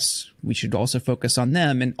 which, yes, we should also focus on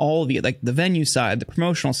them and all the venue side, the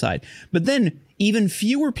promotional side. But then even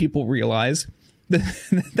fewer people realize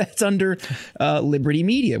that that's under Liberty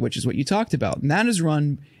Media, which is what you talked about. And that is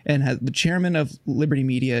run and the chairman of Liberty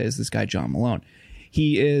Media is this guy, John Malone.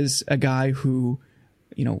 He is a guy who,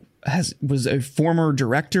 was a former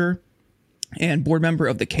director and board member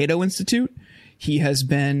of the Cato Institute. He has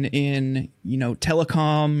been in,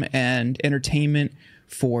 telecom and entertainment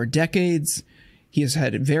for decades. He has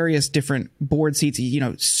had various different board seats.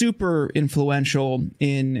 Super influential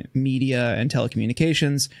in media and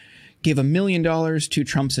telecommunications. Gave $1 million to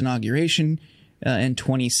Trump's inauguration in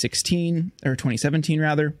 2017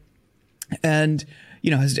 rather. And,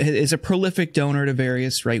 is a prolific donor to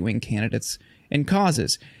various right-wing candidates and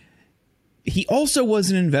causes. He also was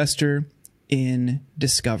an investor in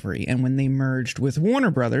Discovery. And when they merged with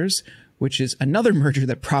Warner Brothers, which is another merger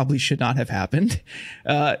that probably should not have happened,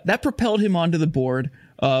 that propelled him onto the board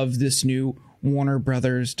of this new Warner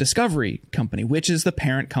Brothers Discovery company, which is the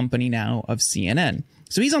parent company now of CNN.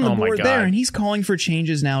 So he's on the board there, and he's calling for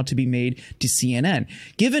changes now to be made to CNN.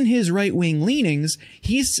 Given his right-wing leanings,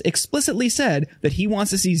 he's explicitly said that he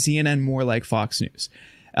wants to see CNN more like Fox News.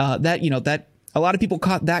 That a lot of people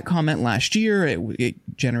caught that comment last year. It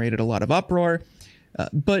generated a lot of uproar.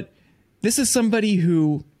 But this is somebody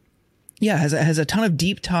who, has a ton of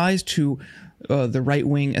deep ties to the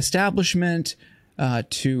right-wing establishment,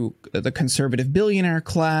 to the conservative billionaire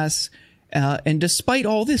class. And despite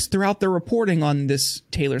all this, throughout the reporting on this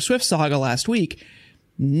Taylor Swift saga last week,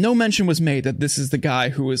 no mention was made that this is the guy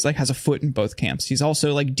who has a foot in both camps. He's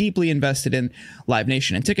also deeply invested in Live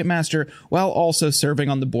Nation and Ticketmaster while also serving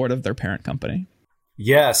on the board of their parent company.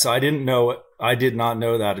 Yes, I did not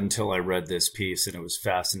know that until I read this piece, and it was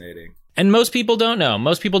fascinating. And most people don't know.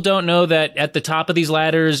 Most people don't know that at the top of these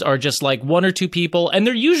ladders are just one or two people, and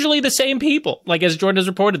they're usually the same people. As Jordan has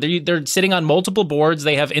reported, they're sitting on multiple boards.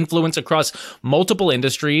 They have influence across multiple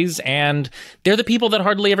industries, and they're the people that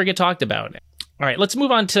hardly ever get talked about. All right, let's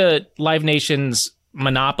move on to Live Nation's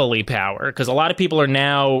monopoly power, because a lot of people are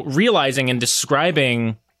now realizing and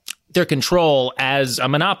describing their control as a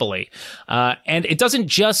monopoly. And it doesn't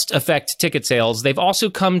just affect ticket sales. They've also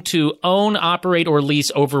come to own, operate, or lease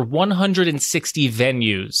over 160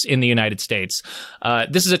 venues in the United States.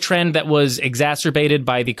 This is a trend that was exacerbated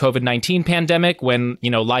by the COVID-19 pandemic when,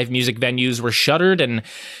 live music venues were shuttered and,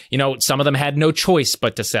 some of them had no choice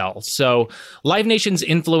but to sell. So Live Nation's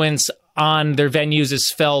influence on their venues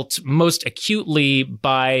is felt most acutely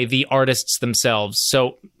by the artists themselves.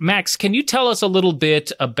 So, Max, can you tell us a little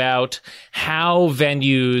bit about how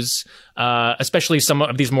venues, especially some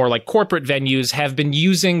of these more corporate venues, have been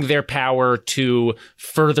using their power to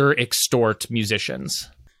further extort musicians?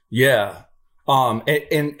 Yeah.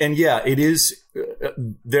 And yeah, it is,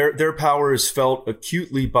 their power is felt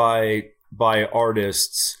acutely by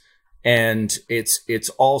artists, and it's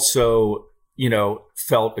also,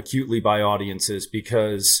 felt acutely by audiences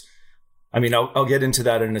because, I'll get into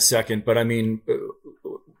that in a second, but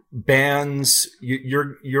bands,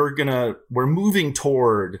 we're moving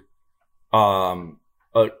toward a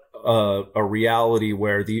reality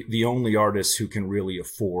where the only artists who can really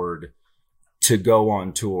afford to go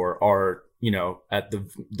on tour are, at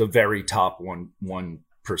the very top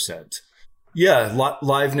 1%. Yeah,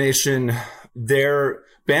 Live Nation, their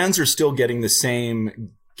bands are still getting the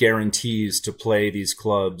same guarantees to play these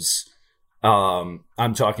clubs.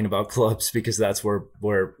 I'm talking about clubs because that's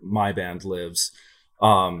where my band lives.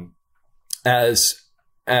 As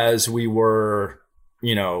we were,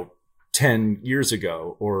 10 years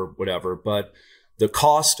ago or whatever, but the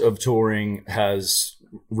cost of touring has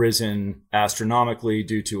risen astronomically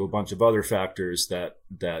due to a bunch of other factors that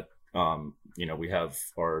we have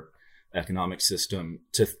our economic system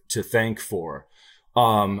to thank for.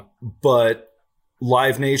 But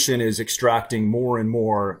Live Nation is extracting more and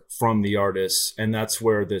more from the artists, and that's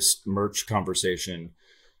where this merch conversation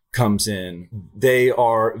comes in. They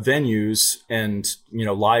are venues, and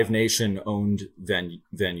Live Nation owned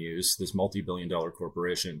venues, this multi-billion-dollar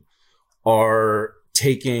corporation, are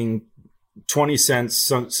taking 20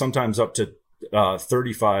 cents, sometimes up to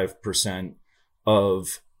 35%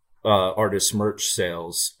 of artists' merch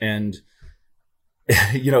sales. And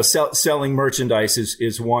selling merchandise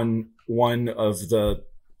is one of the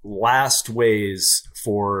last ways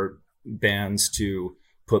for bands to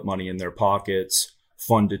put money in their pockets,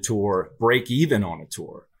 fund a tour, break even on a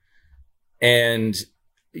tour. And,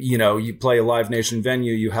 you play a Live Nation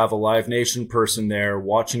venue, you have a Live Nation person there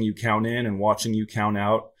watching you count in and watching you count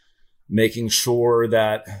out, making sure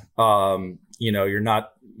that, that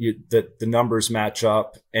the numbers match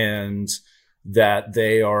up and that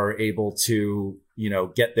they are able to,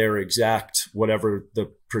 get their exact, whatever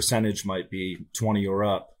the percentage might be, 20 or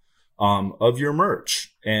up, of your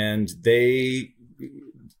merch. And they,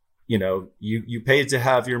 you paid to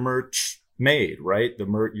have your merch made, right?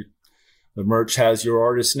 The merch has your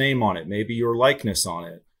artist's name on it, maybe your likeness on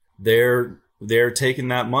it. They're taking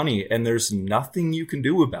that money, and there's nothing you can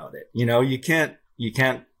do about it. You can't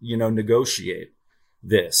negotiate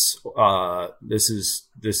this. This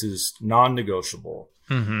is non-negotiable.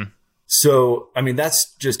 Mm-hmm. So,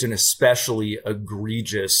 that's just an especially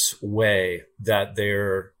egregious way that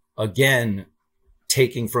they're, again,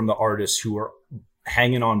 taking from the artists who are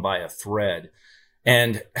hanging on by a thread.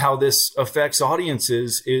 And how this affects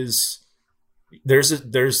audiences is there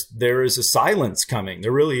is a silence coming.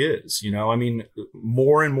 There really is.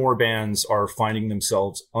 More and more bands are finding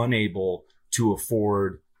themselves unable to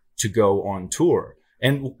afford to go on tour.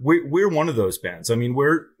 And we're one of those bands.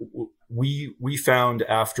 We found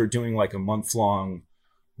after doing like a month-long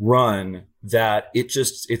run that it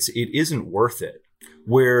isn't worth it,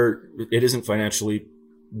 where it isn't financially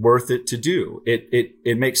worth it to do.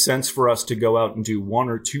 It makes sense for us to go out and do one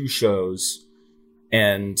or two shows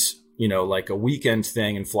and, like a weekend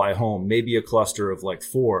thing and fly home, maybe a cluster of like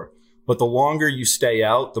 4. But the longer you stay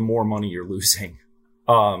out, the more money you're losing,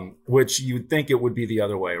 which you'd think it would be the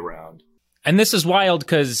other way around. And this is wild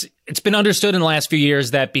because it's been understood in the last few years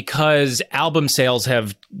that because album sales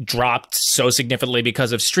have dropped so significantly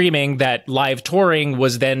because of streaming, that live touring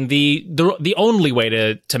was then the only way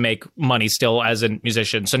to make money still as a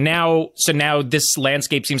musician. So now this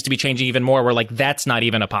landscape seems to be changing even more, where like that's not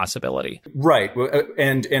even a possibility. Right.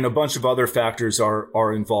 And a bunch of other factors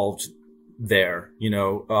are involved there.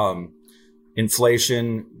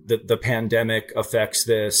 Inflation, the pandemic affects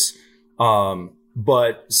this.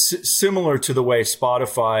 But similar to the way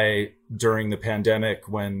Spotify during the pandemic,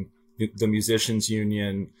 when the musicians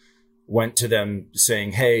union went to them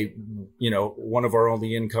saying, hey, one of our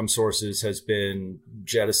only income sources has been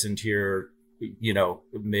jettisoned here.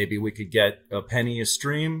 Maybe we could get a penny a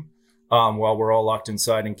stream while we're all locked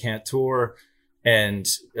inside and can't tour. And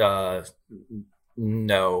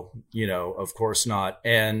no, of course not.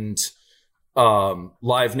 And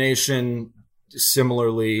Live Nation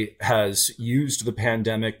similarly has used the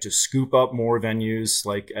pandemic to scoop up more venues,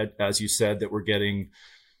 like as you said, that were getting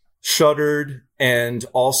shuttered, and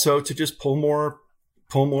also to just pull more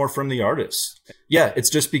from the artists. Yeah, it's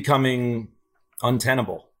just becoming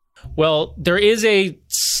untenable. Well, there is a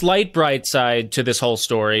slight bright side to this whole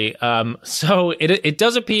story. So it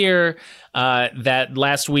does appear that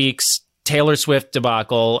last week's Taylor Swift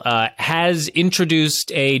debacle has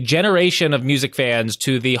introduced a generation of music fans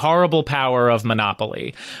to the horrible power of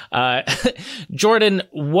monopoly. Jordan,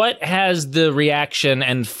 what has the reaction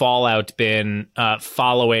and fallout been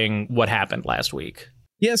following what happened last week?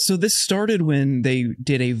 Yeah, so this started when they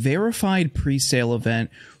did a verified pre-sale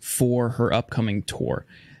event for her upcoming tour.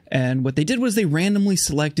 And what they did was they randomly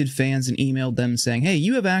selected fans and emailed them saying, hey,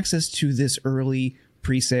 you have access to this early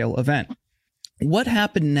pre-sale event. What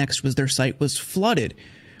happened next was their site was flooded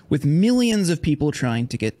with millions of people trying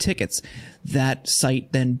to get tickets. That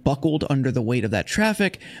site then buckled under the weight of that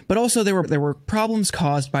traffic, but also there were problems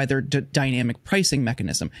caused by their dynamic pricing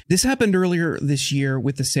mechanism. This happened earlier this year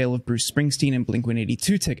with the sale of Bruce Springsteen and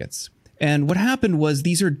Blink-182 tickets. And what happened was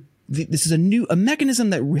this is a mechanism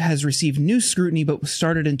that has received new scrutiny, but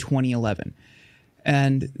started in 2011.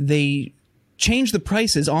 And they changed the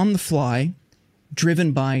prices on the fly,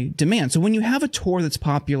 driven by demand. So when you have a tour that's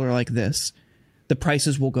popular like this, the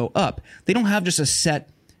prices will go up. They don't have just a set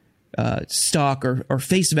stock or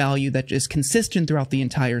face value that is consistent throughout the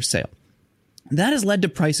entire sale. That has led to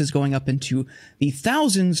prices going up into the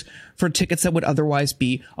thousands for tickets that would otherwise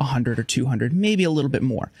be 100 or 200, maybe a little bit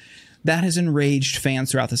more. That has enraged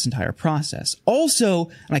fans throughout this entire process. Also,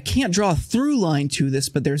 and I can't draw a through line to this,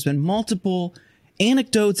 but there's been multiple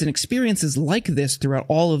anecdotes and experiences like this throughout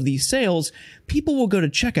all of these sales. People will go to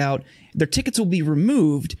checkout, their tickets will be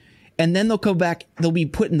removed, and then they'll go back, they'll be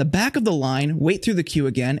put in the back of the line, wait through the queue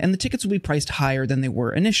again, and the tickets will be priced higher than they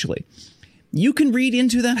were initially. You can read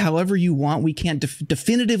into that however you want. We can't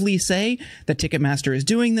definitively say that Ticketmaster is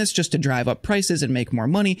doing this just to drive up prices and make more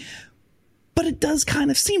money, but it does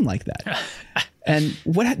kind of seem like that. And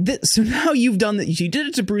so now you've done that. You did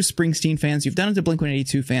it to Bruce Springsteen fans. You've done it to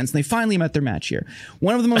Blink-182 fans. And they finally met their match here.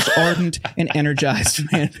 One of the most ardent and energized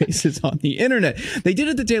fan bases on the internet. They did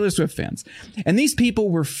it to Taylor Swift fans. And these people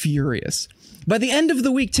were furious. By the end of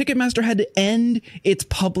the week, Ticketmaster had to end its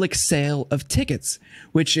public sale of tickets,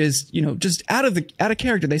 which is, just out of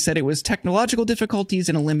character. They said it was technological difficulties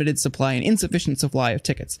and a limited supply and insufficient supply of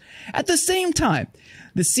tickets. At the same time,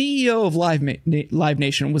 the CEO of Live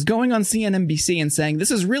Nation was going on CNBC and saying,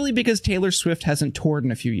 this is really because Taylor Swift hasn't toured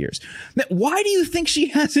in a few years. Now, why do you think she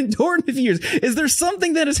hasn't toured in a few years? Is there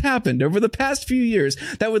something that has happened over the past few years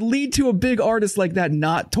that would lead to a big artist like that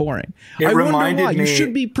not touring? I wonder why. You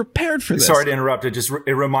should be prepared for this. Sorry to interrupt.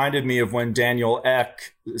 It reminded me of when Daniel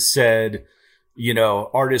Ek said,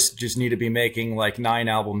 artists just need to be making like 9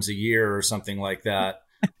 albums a year or something like that.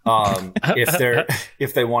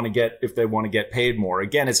 if they want to get paid more.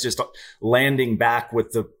 Again, it's just landing back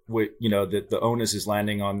with the onus is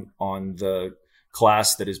landing on the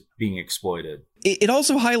class that is being exploited. It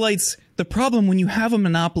also highlights the problem when you have a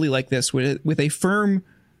monopoly like this with a firm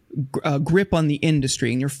grip on the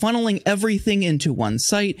industry, and you're funneling everything into one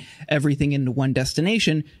site, everything into one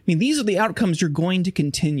destination. I mean, these are the outcomes you're going to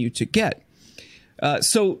continue to get.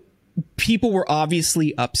 So people were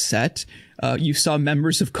obviously upset. You saw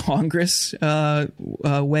members of Congress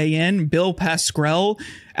weigh in. Bill Pascrell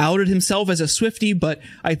outed himself as a Swiftie, but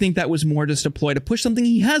I think that was more just a ploy to push something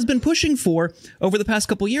he has been pushing for over the past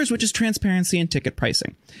couple of years, which is transparency in ticket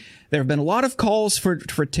pricing. There have been a lot of calls for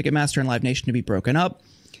Ticketmaster and Live Nation to be broken up.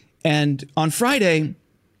 And on Friday,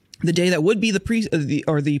 the day that would be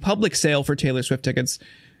the public sale for Taylor Swift tickets,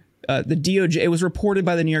 the DOJ, it was reported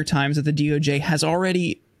by the New York Times that the DOJ has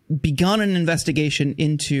already begun an investigation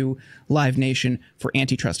into Live Nation for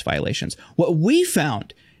antitrust violations. What we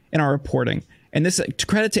found in our reporting, and this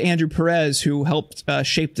credit to Andrew Perez, who helped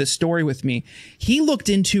shape this story with me, he looked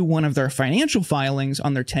into one of their financial filings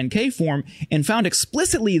on their 10K form and found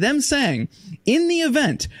explicitly them saying, in the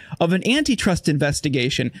event of an antitrust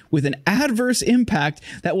investigation with an adverse impact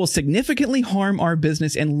that will significantly harm our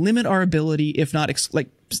business and limit our ability, if not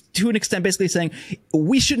to an extent, basically saying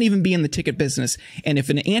we shouldn't even be in the ticket business. And if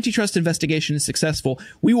an antitrust investigation is successful,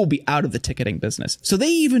 we will be out of the ticketing business. So they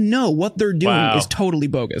even know what they're doing is totally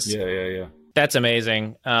bogus. Yeah. That's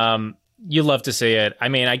amazing. You love to see it. I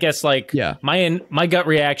mean, I guess my gut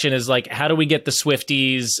reaction is like, how do we get the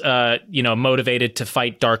Swifties, motivated to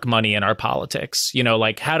fight dark money in our politics?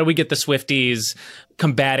 How do we get the Swifties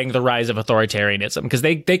combating the rise of authoritarianism? Because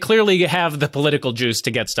they clearly have the political juice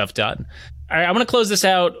to get stuff done. All right, I want to close this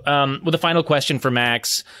out with a final question for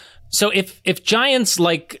Max. So if giants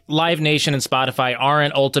like Live Nation and Spotify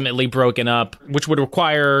aren't ultimately broken up, which would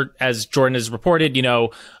require, as Jordan has reported,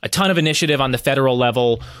 a ton of initiative on the federal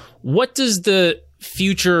level, what does the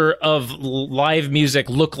future of live music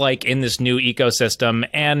look like in this new ecosystem?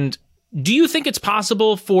 And do you think it's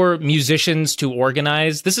possible for musicians to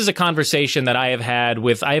organize? This is a conversation that I have had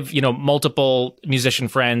with, multiple musician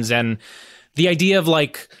friends, and the idea of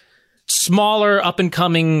smaller up and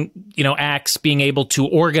coming, acts being able to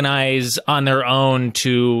organize on their own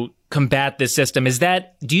to combat this system.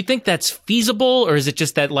 Do you think that's feasible, or is it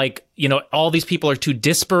just that all these people are too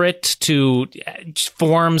disparate to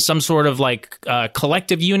form some sort of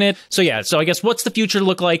collective unit? So I guess what's the future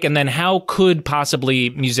look like? And then how could possibly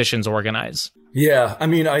musicians organize? Yeah. I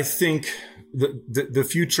mean, I think the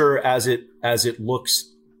future as it looks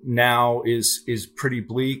now is pretty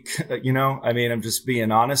bleak. I mean, I'm just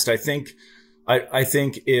being honest. I think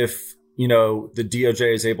if, the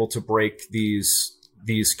DOJ is able to break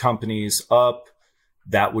these companies up,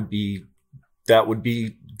 that would be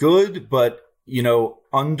good. But,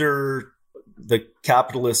 under the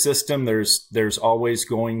capitalist system, there's always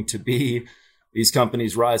going to be these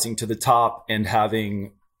companies rising to the top and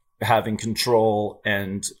having control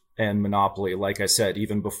and monopoly. Like I said,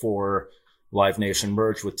 even before Live Nation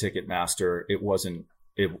merged with Ticketmaster, it was,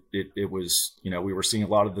 we were seeing a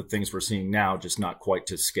lot of the things we're seeing now, just not quite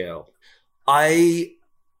to scale. It's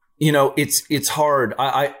hard.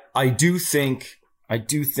 I do think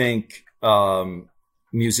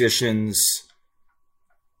musicians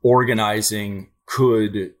organizing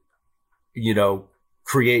could,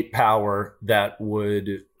 create power that would,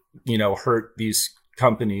 hurt these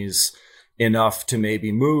companies enough to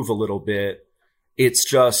maybe move a little bit. It's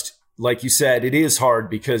just, like you said, it is hard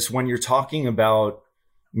because when you're talking about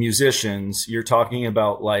musicians, you're talking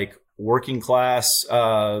about like working class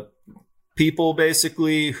people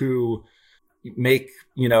basically who make,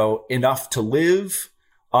 enough to live.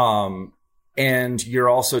 And you're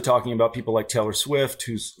also talking about people like Taylor Swift,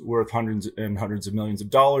 who's worth hundreds and hundreds of millions of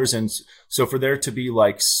dollars. And so for there to be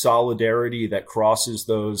like solidarity that crosses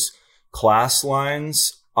those class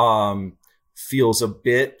lines, feels a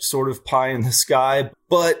bit sort of pie in the sky.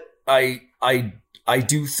 But I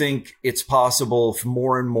do think it's possible for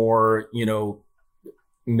more and more,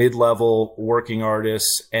 mid-level working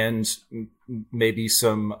artists and maybe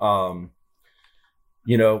some,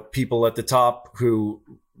 people at the top who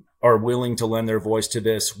are willing to lend their voice to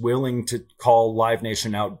this, willing to call Live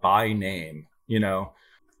Nation out by name,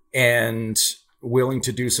 and willing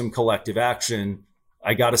to do some collective action.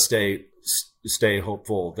 I got to stay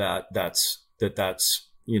hopeful that that's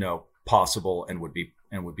possible and would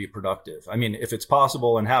be productive. I mean, if it's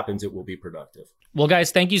possible and happens, it will be productive. Well,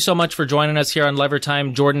 guys, thank you so much for joining us here on Lever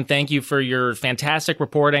Time. Jordan, thank you for your fantastic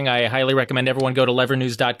reporting. I highly recommend everyone go to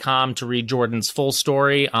levernews.com to read Jordan's full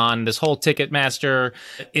story on this whole Ticketmaster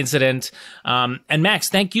incident. And Max,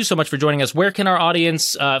 thank you so much for joining us. Where can our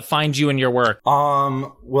audience find you and your work?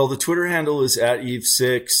 Well, the Twitter handle is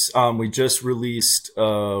 @Eve6. We just released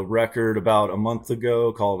a record about a month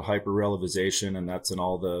ago called Hyperrelevization, and that's on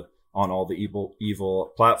all the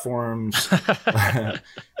evil platforms.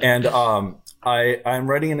 And I'm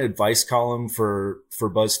writing an advice column for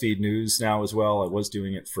BuzzFeed News now as well. I was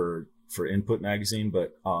doing it for Input Magazine,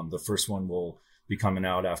 but the first one will be coming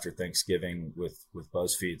out after Thanksgiving with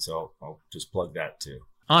BuzzFeed. So I'll just plug that too.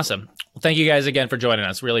 Awesome. Well, thank you guys again for joining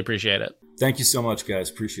us. Really appreciate it. Thank you so much,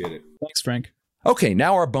 guys. Appreciate it. Thanks, Frank. Okay,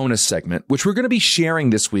 now our bonus segment, which we're going to be sharing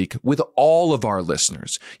this week with all of our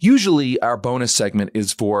listeners. Usually our bonus segment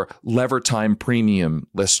is for Lever Time Premium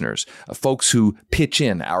listeners, folks who pitch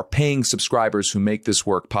in, our paying subscribers who make this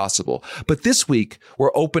work possible. But this week, we're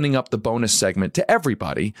opening up the bonus segment to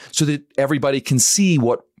everybody so that everybody can see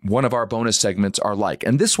what one of our bonus segments are like.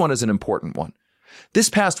 And this one is an important one. This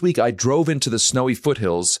past week, I drove into the snowy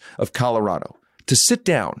foothills of Colorado to sit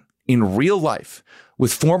down in real life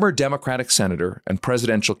with former Democratic Senator and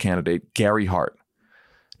presidential candidate Gary Hart.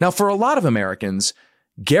 Now, for a lot of Americans,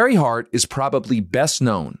 Gary Hart is probably best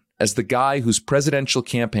known as the guy whose presidential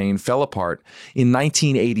campaign fell apart in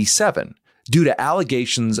 1987 due to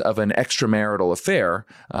allegations of an extramarital affair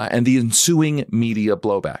and the ensuing media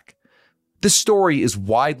blowback. This story is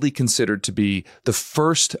widely considered to be the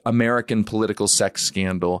first American political sex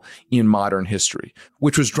scandal in modern history,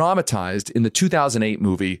 which was dramatized in the 2008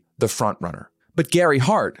 movie The Frontrunner. But Gary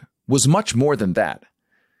Hart was much more than that.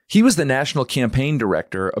 He was the national campaign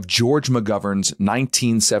director of George McGovern's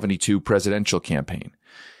 1972 presidential campaign.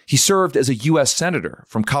 He served as a U.S. Senator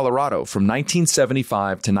from Colorado from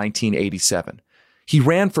 1975 to 1987. He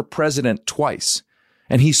ran for president twice,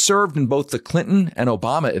 and he served in both the Clinton and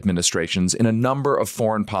Obama administrations in a number of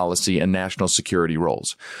foreign policy and national security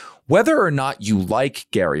roles. Whether or not you like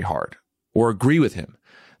Gary Hart or agree with him,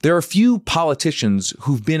 there are few politicians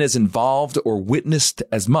who've been as involved or witnessed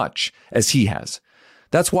as much as he has.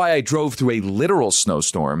 That's why I drove through a literal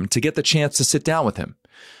snowstorm to get the chance to sit down with him.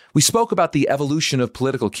 We spoke about the evolution of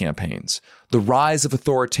political campaigns, the rise of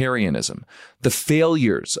authoritarianism, the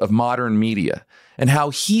failures of modern media, and how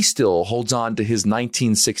he still holds on to his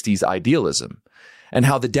 1960s idealism, and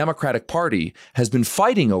how the Democratic Party has been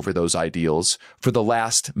fighting over those ideals for the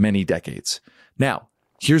last many decades. Now,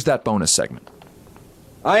 here's that bonus segment.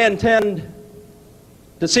 I intend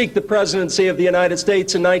to seek the presidency of the United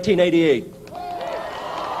States in 1988.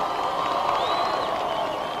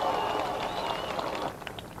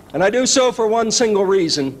 And I do so for one single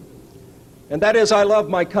reason, and that is I love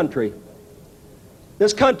my country.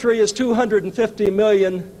 This country is 250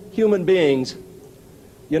 million human beings,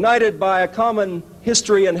 united by a common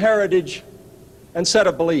history and heritage and set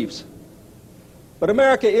of beliefs. But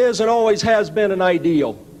America is and always has been an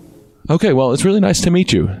ideal. Okay, well, it's really nice to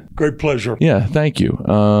meet you. Great pleasure. Yeah, thank you.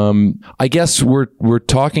 I guess we're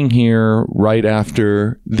talking here right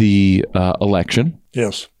after the election.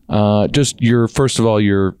 Yes. Just first of all,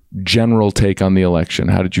 your general take on the election.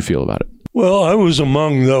 How did you feel about it? Well, I was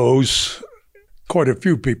among those, quite a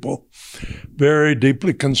few people, very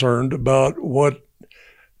deeply concerned about what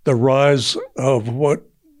the rise of what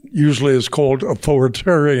usually is called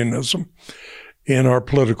authoritarianism in our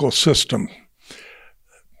political system.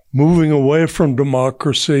 Moving away from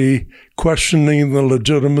democracy, questioning the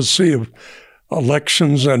legitimacy of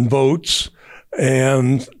elections and votes,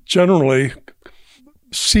 and generally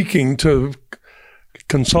seeking to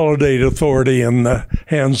consolidate authority in the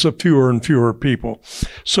hands of fewer and fewer people.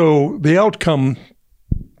 So the outcome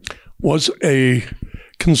was a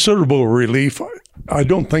considerable relief. I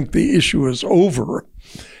don't think the issue is over.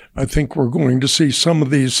 I think we're going to see some of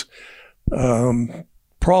these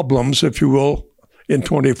problems, if you will, in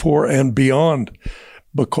 24 and beyond,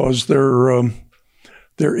 because there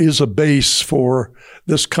is a base for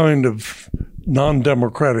this kind of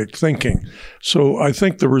non-democratic thinking. So I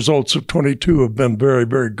think the results of 22 have been very,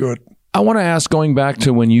 very good. I want to ask, going back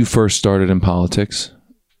to when you first started in politics,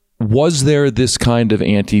 was there this kind of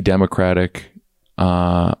anti-democratic,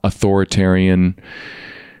 authoritarian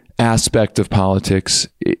aspect of politics?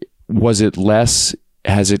 Was it less?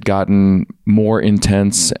 Has it gotten more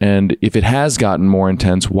intense? And if it has gotten more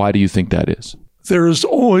intense, why do you think that is? There has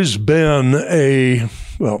always been the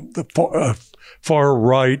far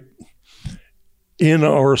right in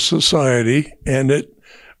our society, and it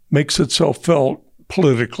makes itself felt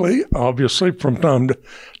politically, obviously, from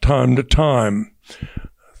time to time.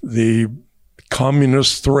 The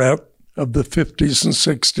communist threat of the 50s and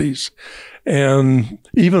 60s, and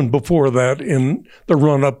even before that, in the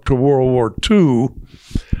run-up to World War II,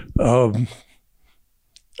 I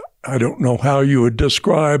don't know how you would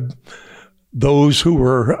describe those who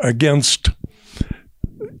were against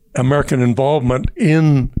American involvement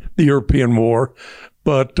in the European War,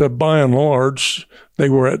 but by and large, they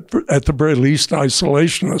were at the very least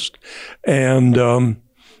isolationist, and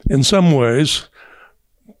in some ways,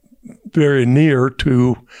 very near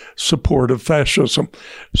to support of fascism.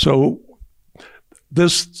 So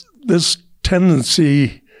this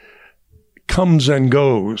tendency comes and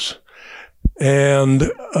goes,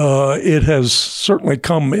 and it has certainly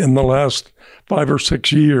come in the last 5 or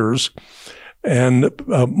 6 years, and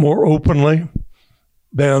more openly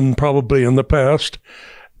than probably in the past,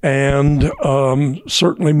 and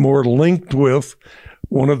certainly more linked with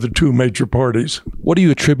one of the two major parties. What do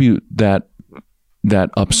you attribute that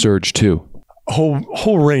upsurge to?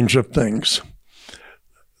 Whole range of things.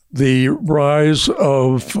 The rise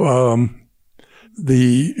of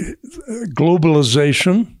the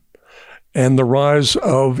globalization and the rise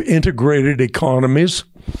of integrated economies,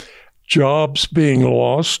 jobs being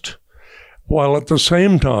lost, while at the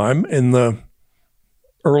same time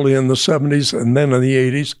early in the 70s and then in the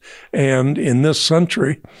 80s and in this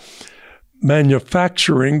century,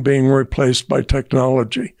 manufacturing being replaced by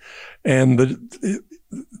technology. And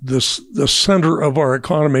the center of our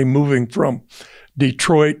economy moving from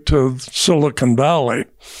Detroit to Silicon Valley,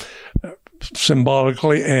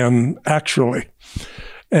 symbolically and actually.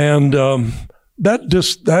 And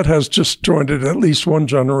that has disjointed at least one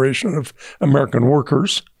generation of American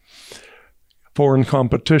workers. Foreign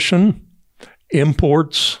competition,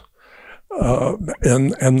 imports,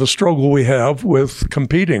 and the struggle we have with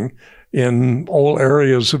competing in all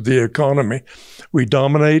areas of the economy. We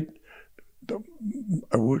dominate's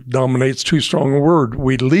too strong a word.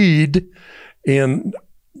 We lead in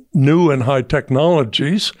new and high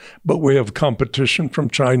technologies, but we have competition from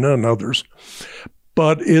China and others.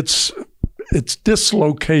 But it's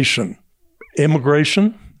dislocation,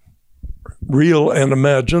 immigration, real and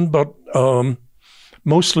imagined, but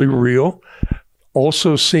mostly real,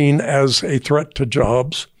 also seen as a threat to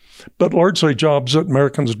jobs, but largely jobs that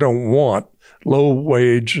Americans don't want,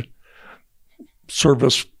 low-wage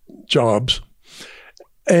service jobs,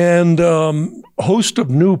 and a host of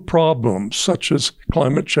new problems, such as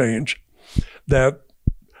climate change, that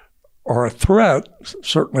are a threat,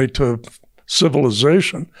 certainly to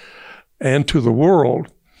civilization and to the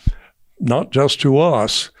world, not just to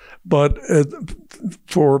us, but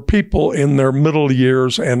for people in their middle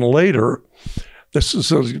years and later. This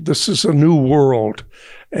is a new world,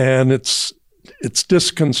 and it's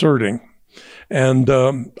disconcerting. And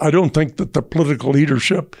I don't think that the political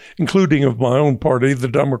leadership, including of my own party, the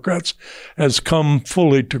Democrats, has come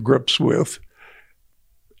fully to grips with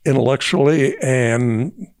intellectually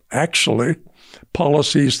and actually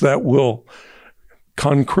policies that will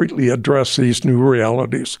concretely address these new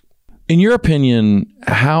realities. In your opinion,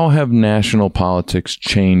 how have national politics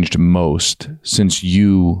changed most since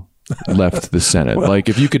you left the Senate? Well, like,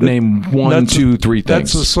 if you could name one, two, three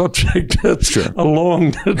things. That's a subject that's Sure. a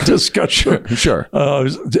long discussion. Sure.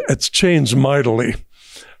 It's changed mightily.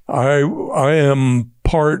 I am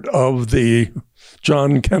part of the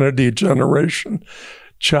John Kennedy generation,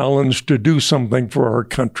 challenged to do something for our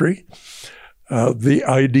country. The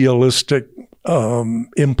idealistic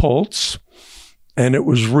impulse, and it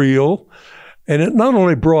was real. And it not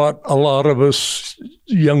only brought a lot of us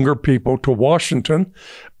younger people to Washington,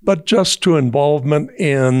 but just to involvement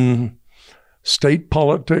in state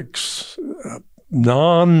politics,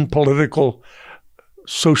 non-political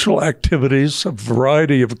social activities, a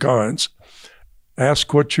variety of kinds.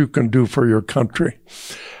 Ask what you can do for your country.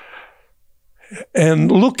 And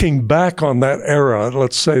looking back on that era,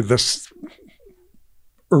 let's say this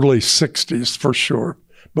early 60s for sure,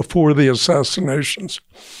 before the assassinations,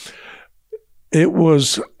 it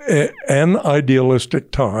was an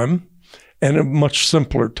idealistic time and a much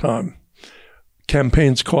simpler time.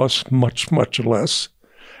 Campaigns cost much, much less.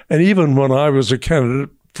 And even when I was a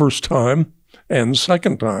candidate first time and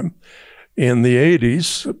second time in the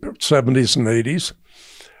 80s, 70s and 80s,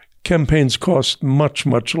 campaigns cost much,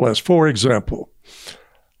 much less. For example,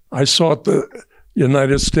 I sought the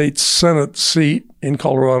United States Senate seat in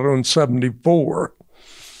Colorado in 74.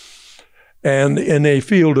 And in a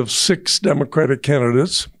field of 6 Democratic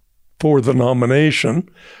candidates for the nomination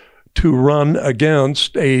to run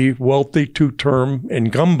against a wealthy 2-term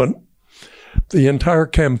incumbent, the entire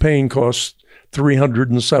campaign cost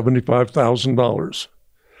 $375,000.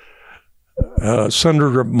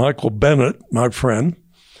 Senator Michael Bennet, my friend,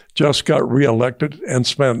 just got reelected and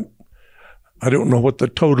spent, I don't know what the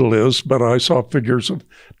total is, but I saw figures of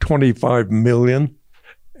 $25 million.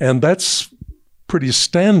 And that's pretty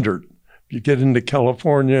standard. You get into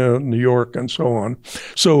California, New York, and so on.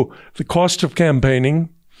 So the cost of campaigning,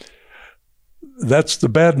 that's the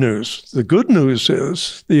bad news. The good news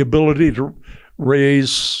is the ability to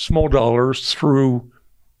raise small dollars through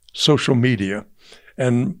social media.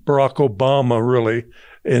 And Barack Obama really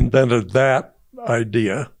invented that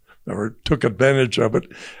idea or took advantage of it.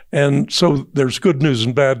 And so there's good news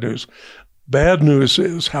and bad news. Bad news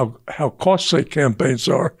is how costly campaigns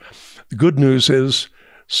are. The good news is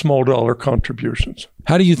small dollar contributions.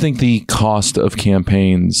 How do you think the cost of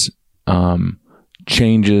campaigns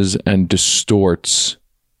changes and distorts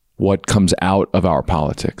what comes out of our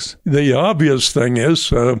politics? The obvious thing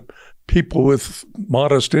is people with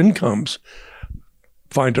modest incomes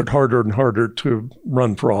find it harder and harder to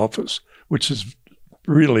run for office, which is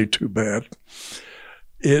really too bad.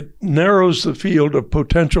 It narrows the field of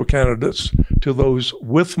potential candidates to those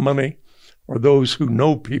with money or those who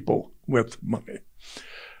know people with money.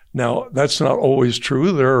 Now, that's not always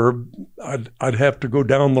true. I'd have to go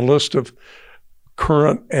down the list of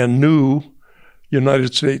current and new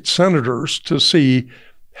United States senators to see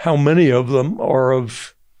how many of them are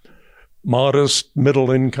of modest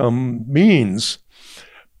middle-income means.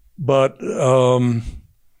 But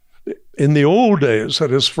in the old days,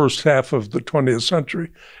 that is first half of the 20th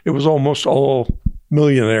century, it was almost all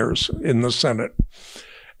millionaires in the Senate.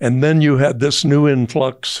 And then you had this new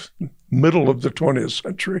influx, middle of the 20th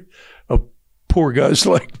century, of poor guys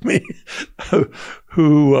like me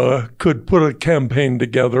who could put a campaign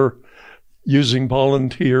together using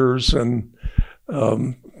volunteers and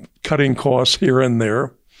cutting costs here and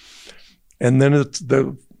there. And then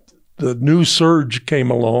the new surge came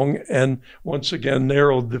along and once again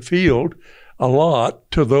narrowed the field a lot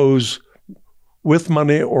to those with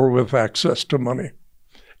money or with access to money.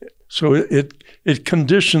 So it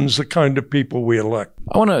conditions the kind of people we elect.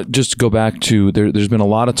 I want to just go back to, there's been a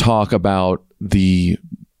lot of talk about the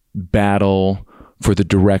battle for the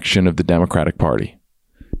direction of the Democratic Party.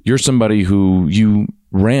 You're somebody who you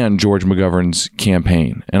ran George McGovern's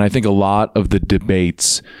campaign. And I think a lot of the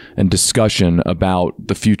debates and discussion about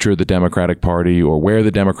the future of the Democratic Party or where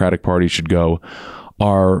the Democratic Party should go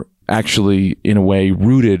are actually, in a way,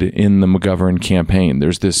 rooted in the McGovern campaign.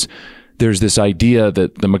 There's this idea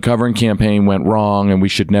that the McGovern campaign went wrong and we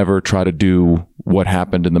should never try to do what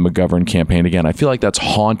happened in the McGovern campaign again. I feel like that's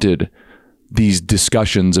haunted these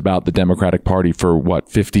discussions about the Democratic Party for,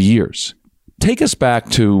 50 years. Take us back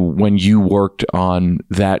to when you worked on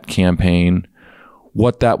that campaign,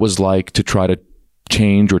 what that was like to try to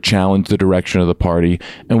change or challenge the direction of the party,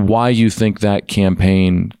 and why you think that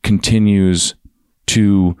campaign continues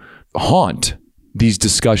to haunt these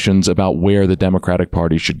discussions about where the Democratic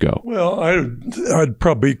Party should go. Well, I'd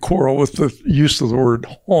probably quarrel with the use of the word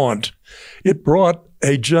haunt. It brought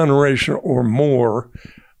a generation or more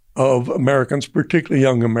of Americans, particularly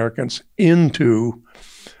young Americans, into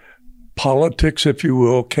politics, if you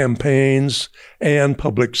will, campaigns, and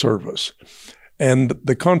public service. And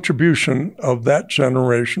the contribution of that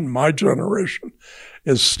generation, my generation,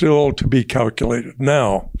 is still to be calculated.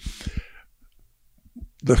 Now,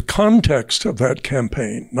 the context of that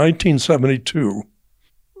campaign, 1972,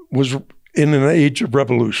 was in an age of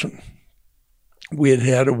revolution. We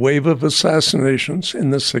had a wave of assassinations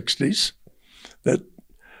in the 60s that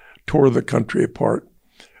tore the country apart.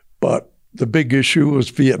 But the big issue was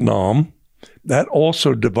Vietnam. That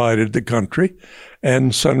also divided the country.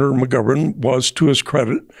 And Senator McGovern was, to his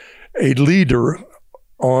credit, a leader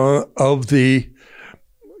of the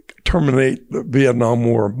Terminate the Vietnam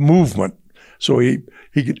War movement. So he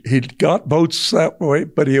got votes that way,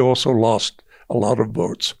 but he also lost a lot of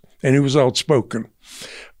votes. And he was outspoken.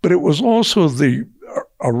 But it was also the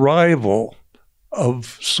arrival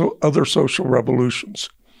of other social revolutions.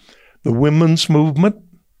 The women's movement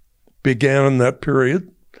began in that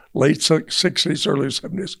period, late 60s, early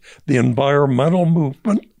 70s. The environmental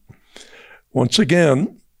movement, once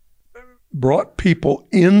again, brought people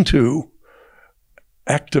into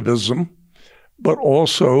activism, but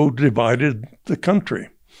also divided the country.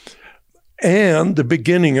 And the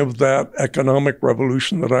beginning of that economic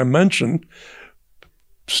revolution that I mentioned,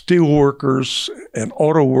 steel workers and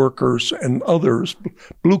auto workers and others,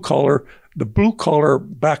 the blue-collar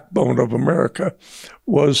backbone of America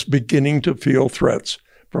was beginning to feel threats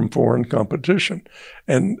from foreign competition.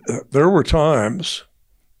 And there were times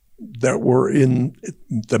that were in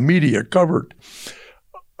the media covered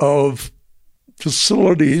of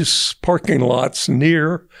facilities, parking lots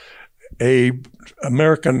near a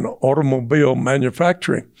American automobile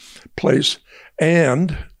manufacturing place.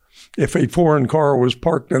 And if a foreign car was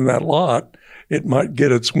parked in that lot, it might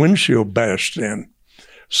get its windshield bashed in.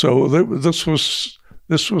 So this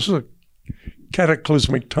was a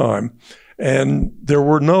cataclysmic time. And there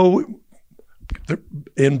were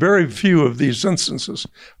in very few of these instances,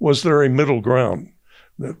 was there a middle ground.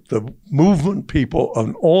 The movement people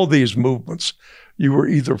on all these movements, you were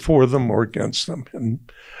either for them or against them. And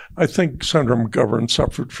I think Senator McGovern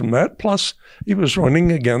suffered from that. Plus, he was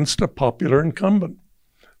running against a popular incumbent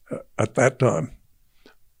at that time.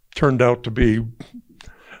 Turned out to be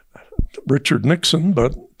Richard Nixon,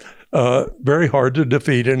 but very hard to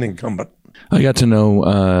defeat an incumbent. I got to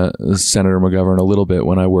know Senator McGovern a little bit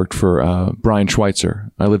when I worked for Brian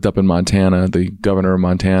Schweitzer. I lived up in Montana, the governor of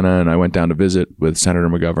Montana, and I went down to visit with Senator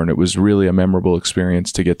McGovern. It was really a memorable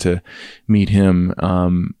experience to get to meet him,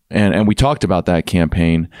 and we talked about that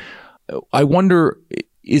campaign. I wonder,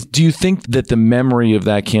 do you think that the memory of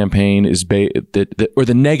that campaign is or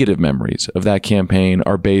the negative memories of that campaign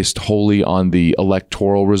are based wholly on the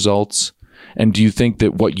electoral results? And do you think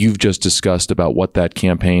that what you've just discussed about what that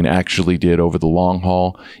campaign actually did over the long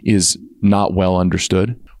haul is not well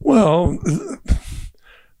understood? Well,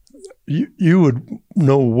 you would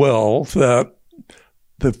know well that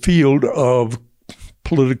the field of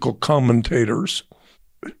political commentators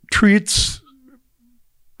treats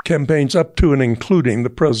campaigns up to and including the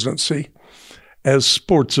presidency as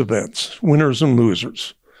sports events, winners and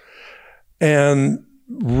losers, and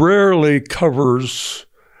rarely covers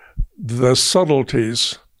the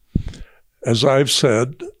subtleties, as I've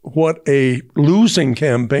said, what a losing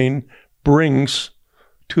campaign brings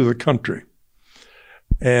to the country.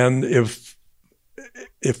 And if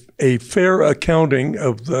a fair accounting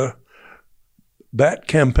of that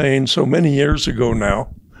campaign so many years ago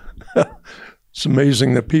now, it's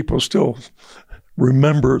amazing that people still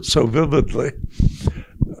remember it so vividly,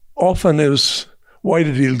 often is, why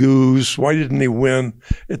did he lose? Why didn't he win?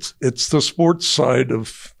 It's the sports side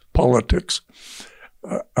of politics.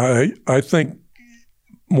 I think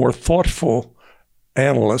more thoughtful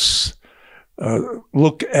analysts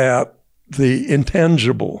look at the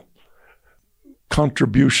intangible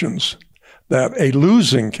contributions that a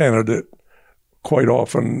losing candidate quite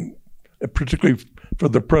often, particularly for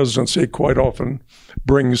the presidency, quite often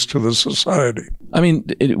brings to the society. I mean,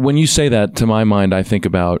 when you say that, to my mind, I think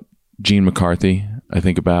about Gene McCarthy. I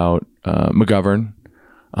think about McGovern.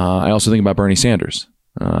 I also think about Bernie Sanders.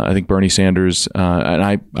 I think Bernie Sanders,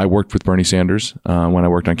 and I worked with Bernie Sanders when I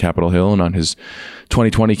worked on Capitol Hill and on his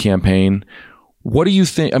 2020 campaign. What do you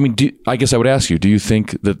think? I mean, I guess I would ask you, do you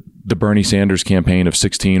think that the Bernie Sanders campaign of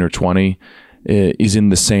 16 or 20 is in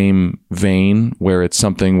the same vein, where it's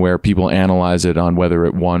something where people analyze it on whether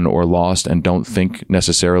it won or lost and don't think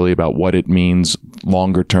necessarily about what it means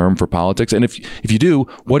longer term for politics? And if you do,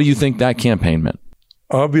 what do you think that campaign meant?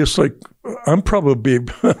 Obviously, I'm probably,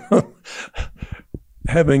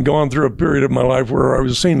 having gone through a period of my life where I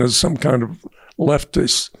was seen as some kind of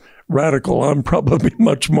leftist radical, I'm probably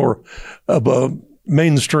much more of a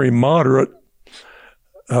mainstream moderate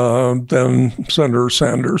than Senator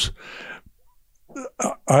Sanders.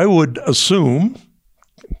 I would assume,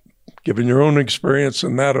 given your own experience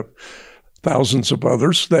and that of thousands of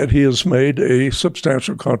others, that he has made a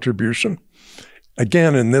substantial contribution,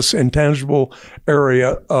 again, in this intangible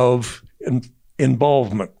area of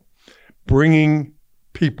involvement, bringing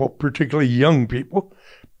people, particularly young people,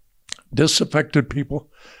 disaffected people,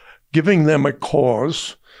 giving them a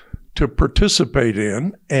cause to participate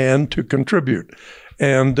in and to contribute.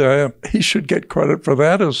 And he should get credit for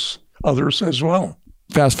that, as others as well.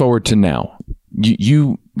 Fast forward to now.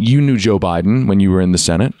 You knew Joe Biden when you were in the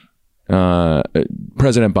Senate.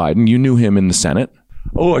 President Biden, you knew him in the Senate.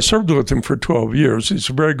 Oh, I served with him for 12 years. He's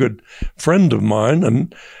a very good friend of mine.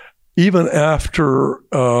 And even after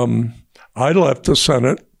I left the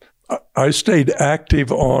Senate, I stayed active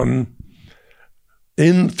through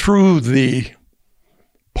the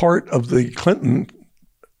part of the Clinton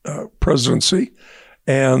presidency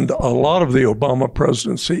and a lot of the Obama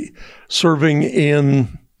presidency, serving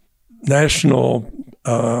in national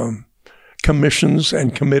commissions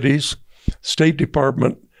and committees, State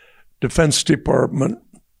Department, Defense Department,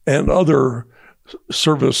 and other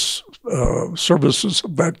services of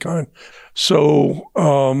that kind. So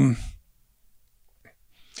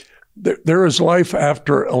there is life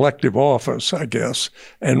after elective office, I guess,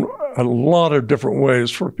 and a lot of different ways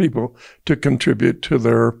for people to contribute to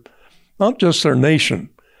their, not just their nation,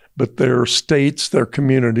 but their states, their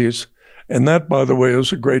communities. And that, by the way,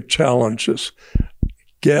 is a great challenge, is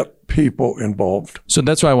get people involved. So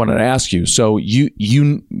that's why I wanted to ask you. So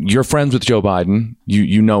you're friends with Joe Biden.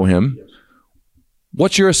 You know him. Yes.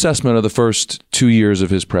 What's your assessment of the first 2 years of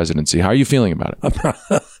his presidency? How are you feeling about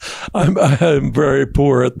it? I'm very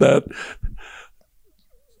poor at that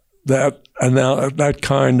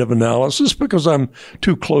kind of analysis, because I'm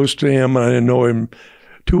too close to him and I know him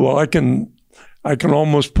too well. I can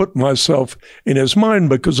almost put myself in his mind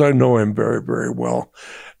because I know him very, very well,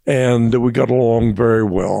 and we got along very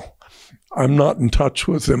well. I'm not in touch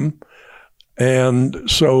with him, and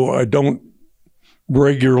so I don't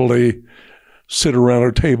regularly sit around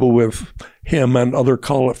a table with him and other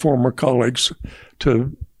former colleagues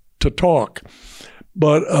to talk.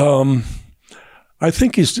 But I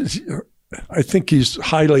think he's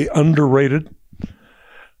highly underrated.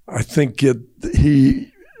 I think he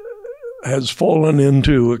has fallen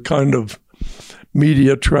into a kind of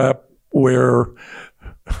media trap where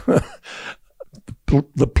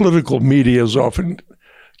the political media is often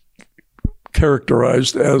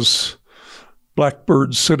characterized as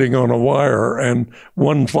blackbirds sitting on a wire, and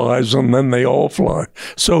one flies and then they all fly.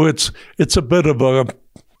 So it's a bit of a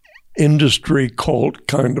industry cult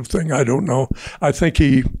kind of thing. I don't know. I think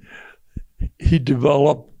he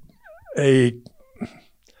developed a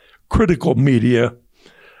critical media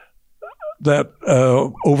that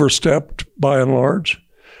overstepped by and large,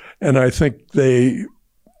 and I think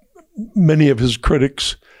many of his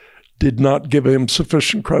critics did not give him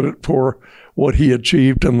sufficient credit for what he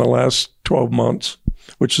achieved in the last 12 months,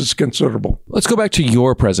 which is considerable. Let's go back to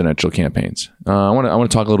your presidential campaigns. I want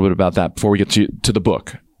to talk a little bit about that before we get to the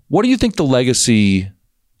book. What do you think the legacy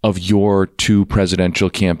of your two presidential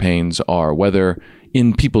campaigns are, whether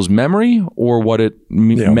in people's memory or what it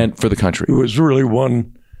meant for the country? It was really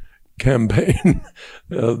one campaign.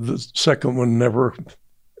 The second one never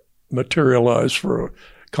materialized for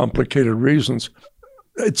complicated reasons.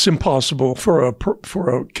 It's impossible for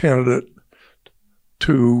a candidate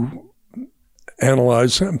to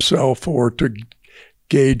analyze himself or to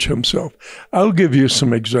gauge himself. I'll give you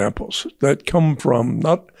some examples that come from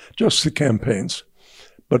not just the campaigns,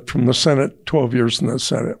 but from the Senate, 12 years in the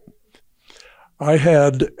Senate. I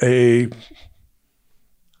had a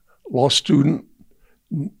law student,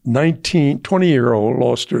 20-year-old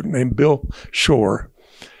law student named Bill Shore,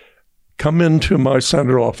 come into my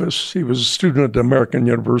Senate office. He was a student at American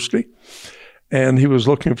University, and he was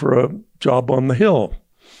looking for a job on the Hill.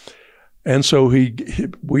 And so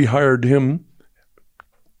we hired him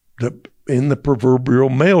in the proverbial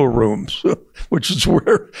mail rooms, which is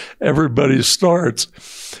where everybody starts.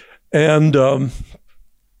 And in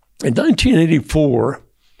 1984,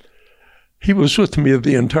 he was with me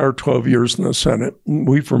the entire 12 years in the Senate.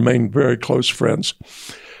 We've remained very close friends.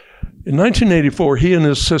 In 1984, he and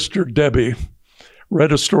his sister, Debbie,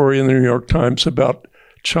 read a story in the New York Times about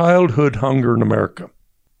childhood hunger in America.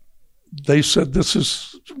 They said this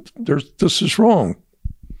is wrong.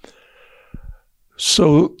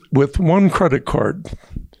 So with one credit card,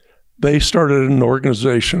 they started an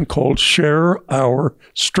organization called Share Our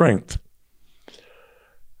Strength.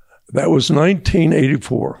 That was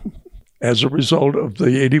 1984 as a result of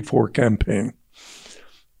the 84 campaign.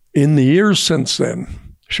 In the years since then,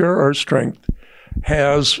 Share Our Strength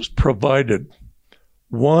has provided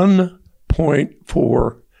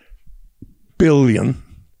 1.4 billion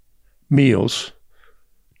meals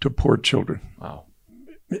to poor children. Wow.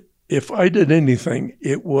 If I did anything,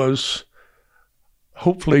 it was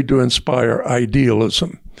hopefully to inspire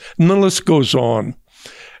idealism. And the list goes on.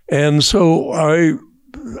 And so I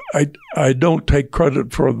don't take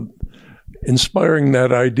credit for inspiring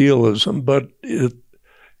that idealism, but it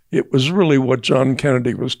was really what John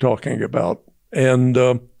Kennedy was talking about. And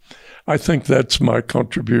I think that's my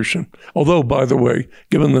contribution. Although, by the way,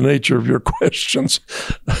 given the nature of your questions,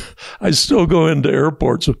 I still go into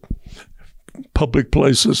airports, public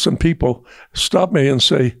places, and people stop me and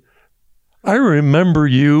say, I remember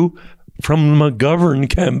you from the McGovern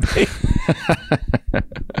campaign.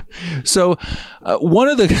 So one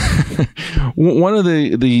of the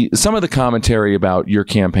some of the commentary about your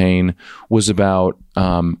campaign was about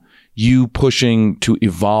you pushing to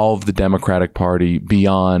evolve the Democratic Party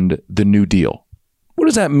beyond the New Deal. What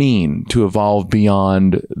does that mean, to evolve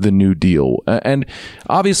beyond the New Deal? And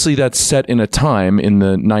obviously that's set in a time in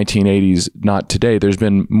the 1980s, not today. There's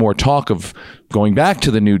been more talk of going back to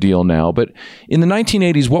the New Deal now. But in the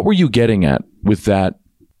 1980s, what were you getting at with that,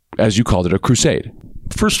 as you called it, a crusade?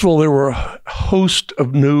 First of all, there were a host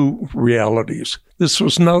of new realities. This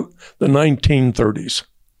was not the 1930s.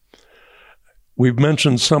 We've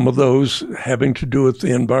mentioned some of those having to do with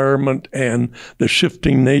the environment and the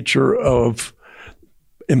shifting nature of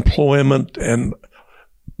employment and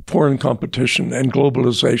foreign competition and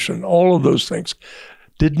globalization. All of those things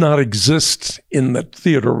did not exist in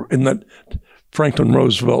that Franklin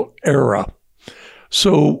Roosevelt era.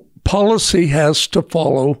 So policy has to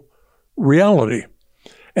follow reality,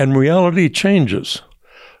 and reality changes.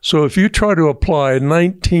 So if you try to apply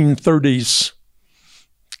 1930s,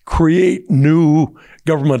 create new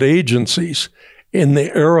government agencies in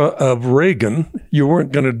the era of Reagan, you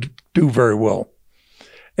weren't going to do very well.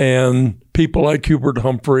 And people like Hubert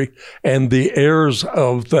Humphrey and the heirs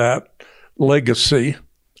of that legacy,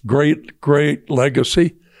 great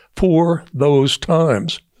legacy for those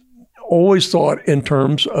times, always thought in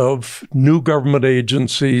terms of new government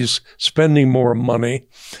agencies spending more money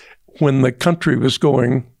when the country was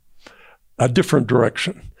going a different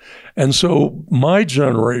direction. And so my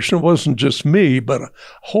generation, it wasn't just me, but a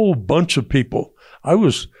whole bunch of people. I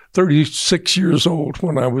was 36 years old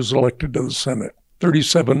when I was elected to the Senate,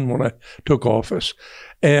 37 when I took office.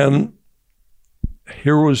 And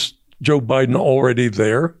here was Joe Biden already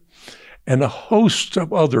there, and a host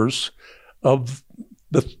of others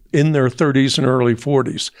in their 30s and early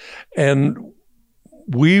 40s. And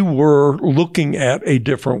we were looking at a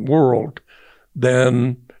different world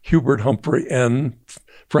than Hubert Humphrey and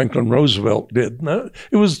Franklin Roosevelt did.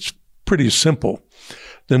 It was pretty simple.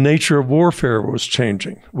 The nature of warfare was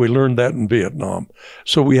changing. We learned that in Vietnam.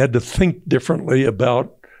 So we had to think differently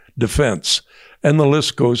about defense. And the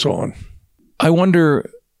list goes on. I wonder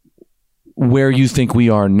where you think we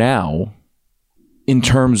are now in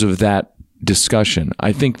terms of that discussion.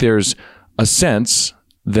 I think there's a sense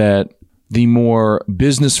that the more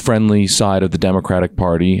business-friendly side of the Democratic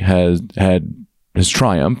Party has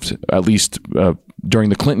triumphed, at least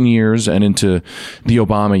during the Clinton years and into the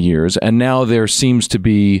Obama years. And now there seems to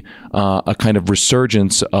be a kind of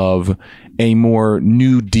resurgence of a more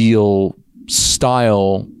New Deal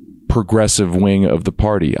style progressive wing of the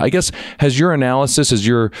party. I guess, has your analysis,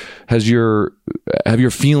 have your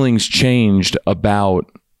feelings changed about,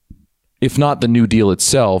 if not the New Deal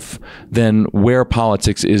itself, then where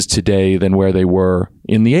politics is today than where they were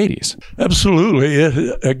in the 80s?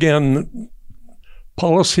 Absolutely. Again,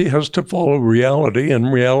 policy has to follow reality,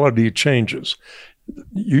 and reality changes.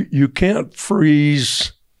 You can't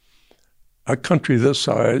freeze a country this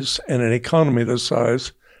size and an economy this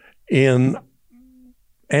size in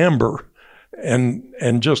amber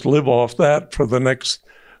and just live off that for the next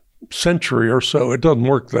century or so. It doesn't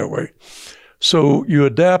work that way. So you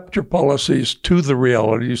adapt your policies to the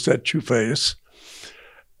realities that you face.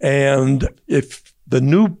 And if the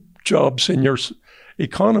new jobs in your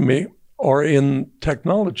economy are in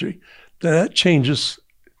technology, then that changes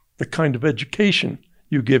the kind of education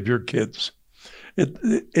you give your kids.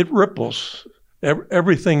 It ripples.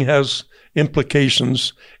 Everything has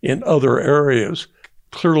implications in other areas.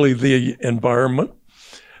 clearly the environment.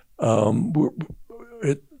 The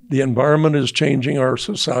environment is changing our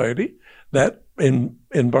society. That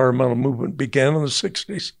environmental movement began in the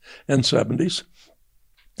 60s and 70s,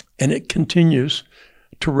 and it continues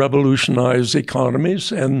to revolutionize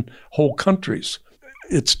economies and whole countries.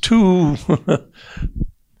 It's to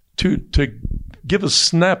give a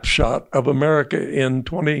snapshot of America in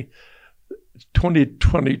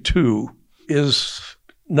 2022 is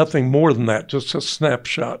nothing more than that, just a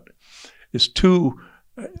snapshot. It's too,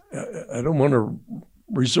 I don't want to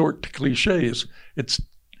resort to cliches. It's,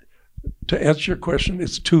 to answer your question,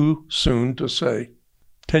 it's too soon to say.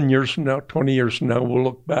 10 years from now, 20 years from now, we'll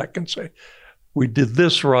look back and say, we did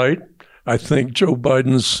this right. I think Joe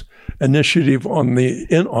Biden's initiative on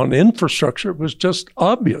infrastructure was just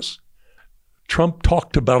obvious. Trump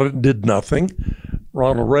talked about it and did nothing.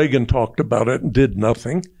 Ronald Reagan talked about it and did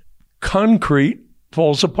nothing. Concrete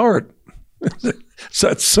falls apart. It's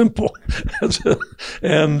that simple.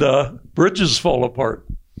 And bridges fall apart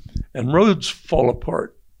and roads fall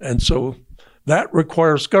apart. And so that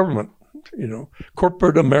requires government. You know,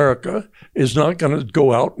 corporate America is not going to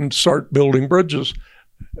go out and start building bridges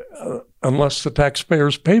unless the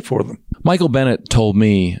taxpayers pay for them. Michael Bennet told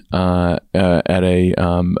me at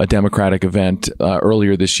a Democratic event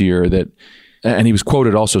earlier this year that, and he was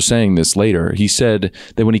quoted also saying this later, he said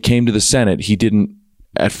that when he came to the Senate, he didn't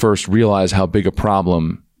at first realize how big a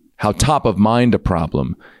problem, how top of mind a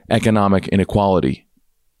problem economic inequality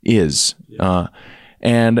is.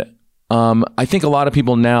 And I think a lot of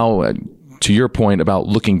people now, to your point about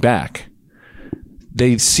looking back,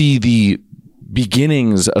 they see the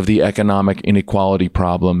beginnings of the economic inequality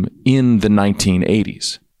problem in the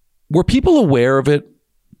 1980s. Were people aware of it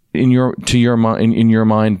in your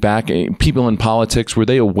mind back? People in politics, were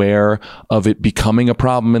they aware of it becoming a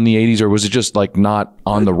problem in the 80s, or was it just like not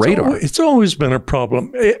on the radar? It's always been a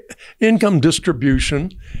problem. Income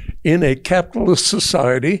distribution in a capitalist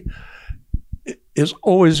society is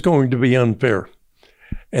always going to be unfair.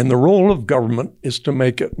 And the role of government is to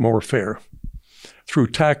make it more fair through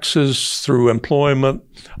taxes, through employment,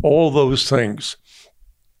 all those things.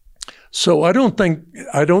 So I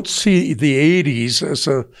don't see the 80s as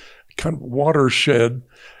a kind of watershed.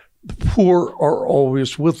 The poor are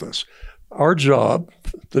always with us. Our job,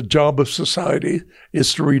 the job of society,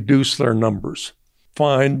 is to reduce their numbers,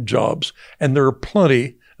 find jobs. And there are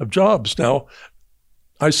plenty of jobs. Now,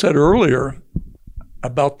 I said earlier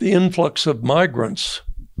about the influx of migrants.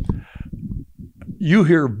 You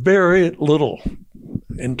hear very little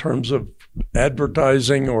in terms of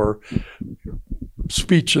advertising or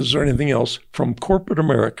speeches or anything else from corporate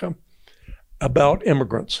America about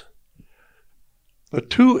immigrants. The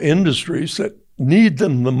two industries that need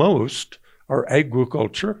them the most are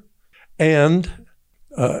agriculture and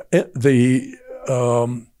the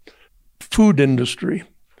food industry,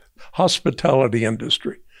 hospitality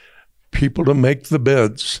industry. People to make the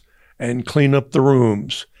beds and clean up the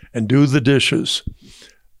rooms and do the dishes.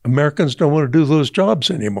 Americans don't want to do those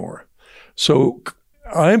jobs anymore. So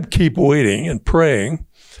I keep waiting and praying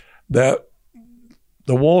that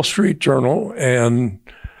the Wall Street Journal and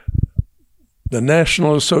the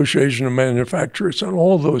National Association of Manufacturers and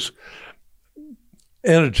all those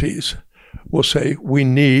entities will say, we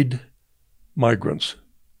need migrants.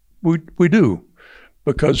 We do,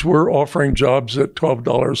 because we're offering jobs at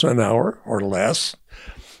 $12 an hour or less,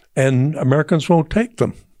 and Americans won't take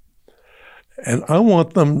them. And I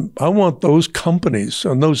want those companies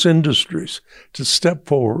and those industries to step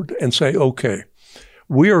forward and say, okay,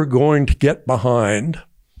 we are going to get behind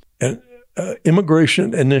an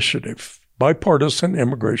immigration initiative, bipartisan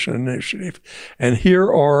immigration initiative, and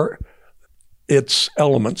here are its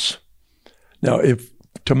elements. Now,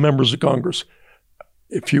 to members of Congress,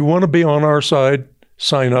 if you want to be on our side,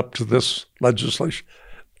 sign up to this legislation.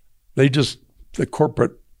 The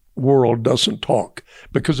corporate world doesn't talk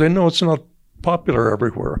because they know it's not popular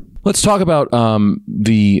everywhere. Let's talk about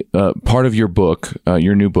the part of your book,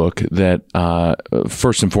 your new book, that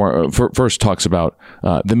first talks about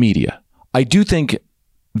the media. I do think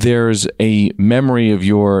there's a memory of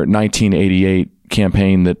your 1988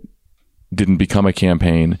 campaign that didn't become a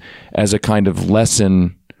campaign as a kind of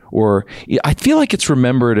lesson, or I feel like it's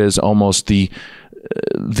remembered as almost the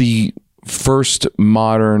first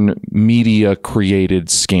modern media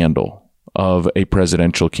created scandal of a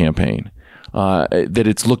presidential campaign. That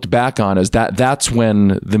it's looked back on as that's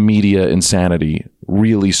when the media insanity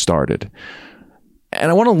really started. And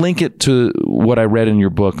I want to link it to what I read in your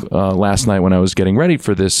book last night when I was getting ready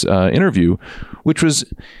for this interview, which was,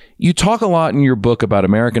 You talk a lot in your book about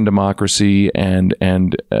American democracy and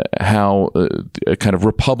how a kind of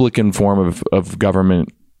Republican form of government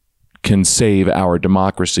can save our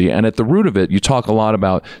democracy. And at the root of it, you talk a lot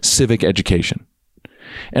about civic education.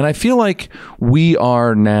 And I feel like we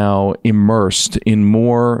are now immersed in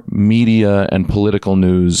more media and political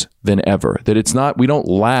news than ever. That it's not, we don't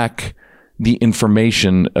lack the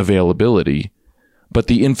information availability, but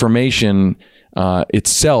the information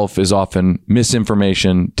itself is often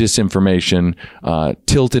misinformation, disinformation,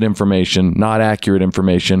 tilted information, not accurate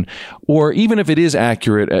information, or even if it is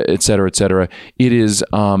accurate, et cetera, it is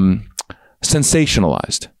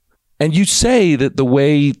sensationalized. And you say that the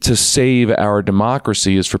way to save our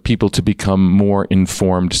democracy is for people to become more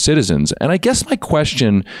informed citizens. And I guess my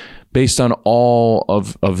question, based on all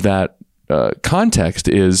of that context,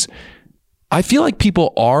 is I feel like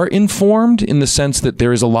people are informed in the sense that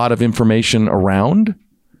there is a lot of information around,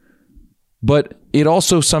 but it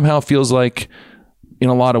also somehow feels like, in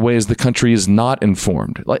a lot of ways, the country is not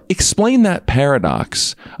informed. Like, explain that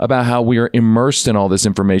paradox about how we are immersed in all this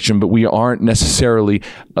information, but we aren't necessarily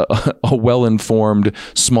a well-informed,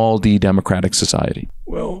 small d democratic society.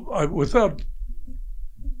 Well, without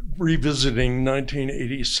revisiting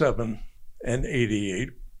 1987 and 88,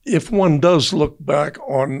 if one does look back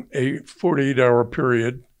on a 48-hour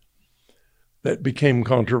period that became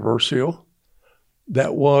controversial,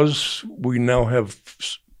 we now have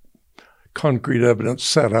concrete evidence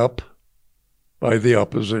set up by the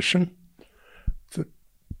opposition.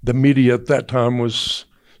 The media at that time was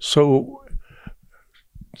so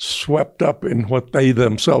swept up in what they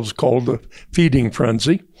themselves called the feeding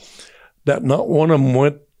frenzy that not one of them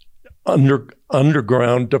went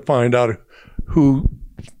underground to find out who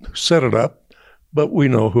set it up, but we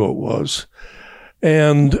know who it was.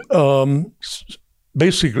 And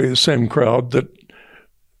basically the same crowd that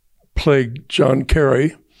plagued John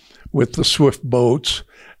Kerry with the swift boats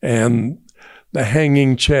and the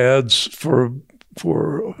hanging chads for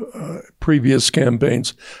previous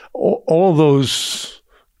campaigns, all those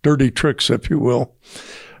dirty tricks, if you will.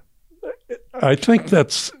 I think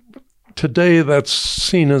today that's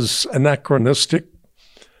seen as anachronistic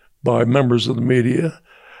by members of the media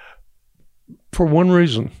for one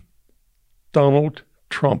reason: Donald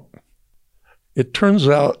Trump. It turns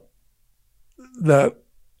out that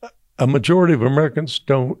a majority of Americans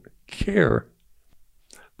don't care.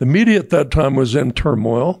 The media at that time was in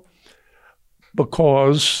turmoil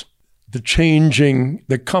because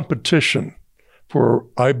the competition for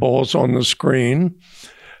eyeballs on the screen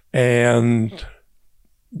and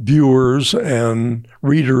viewers and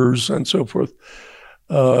readers and so forth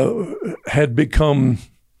had become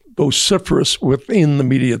vociferous within the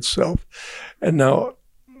media itself. And now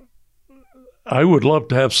I would love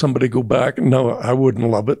to have somebody go back. No, I wouldn't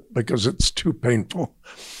love it because it's too painful.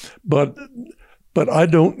 But I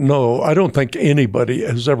don't know. I don't think anybody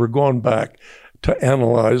has ever gone back to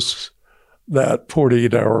analyze that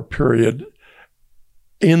 48-hour period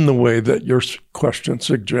in the way that your question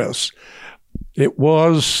suggests. It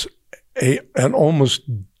was an almost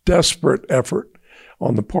desperate effort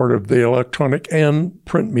on the part of the electronic and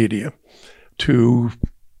print media to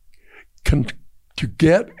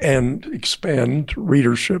get and expand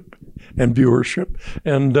readership and viewership.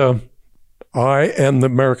 And I and the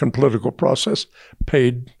American political process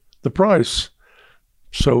paid the price.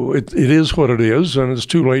 So it is what it is, and it's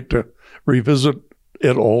too late to revisit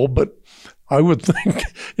it all. But I would think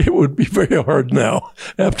it would be very hard now,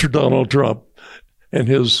 after Donald Trump and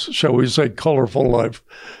his, shall we say, colorful life,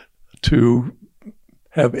 to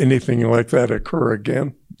have anything like that occur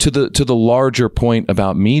again. To the larger point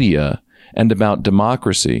about media and about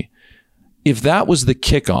democracy, if that was the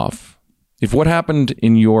kickoff, if what happened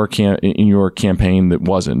in your campaign that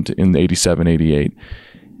wasn't in 87, 88,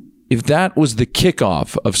 if that was the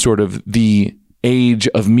kickoff of sort of the age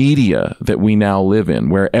of media that we now live in,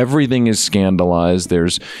 where everything is scandalized,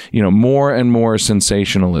 there's, more and more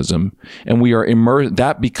sensationalism, and we are immersed,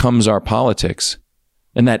 that becomes our politics.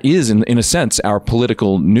 And that is, in a sense, our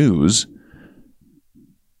political news.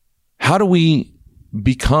 How do we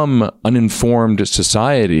become an informed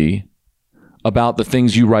society about the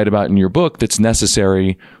things you write about in your book that's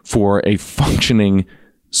necessary for a functioning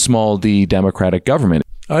small d democratic government?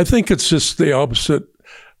 I think it's just the opposite.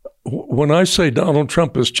 When I say Donald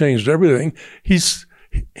Trump has changed everything,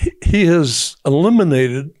 he has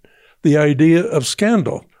eliminated the idea of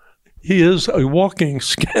scandal. He is a walking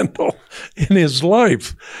scandal in his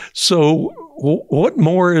life. So what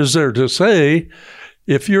more is there to say?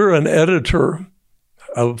 If you're an editor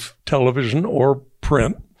of television or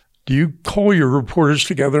print, Do you call your reporters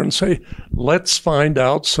together and say, let's find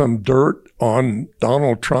out some dirt on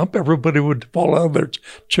Donald Trump? Everybody would fall out of their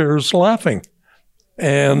chairs laughing.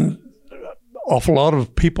 And an awful lot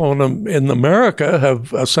of people in America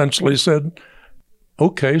have essentially said,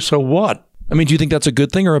 okay, so what? I mean, do you think that's a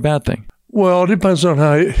good thing or a bad thing? Well, it depends on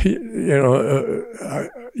how,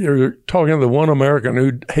 you're talking to the one American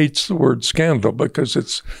who hates the word scandal because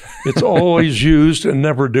it's always used and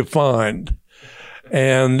never defined.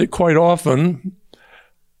 And quite often,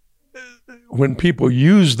 when people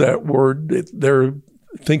use that word, they're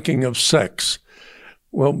thinking of sex.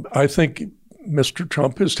 Well, I think Mr.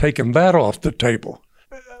 Trump has taken that off the table.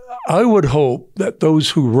 I would hope that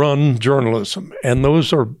those who run journalism, and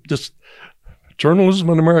those are just, journalism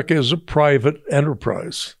in America is a private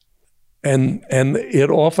enterprise. And it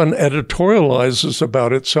often editorializes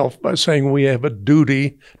about itself by saying we have a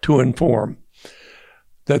duty to inform.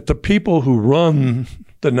 That the people who run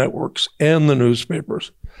the networks and the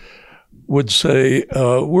newspapers would say,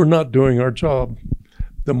 we're not doing our job.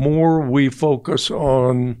 The more we focus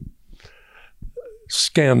on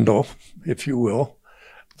scandal, if you will,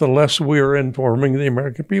 the less we are informing the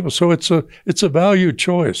American people. So it's a value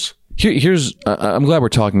choice. Here's I'm glad we're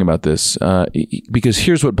talking about this because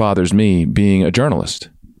here's what bothers me being a journalist.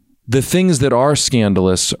 The things that are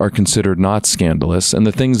scandalous are considered not scandalous, and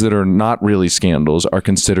the things that are not really scandals are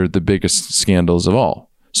considered the biggest scandals of all.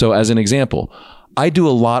 So as an example, I do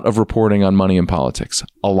a lot of reporting on money and politics.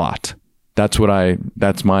 A lot. That's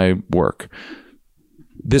my work.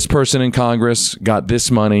 This person in Congress got this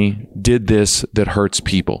money, did this that hurts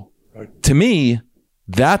people. Right. To me,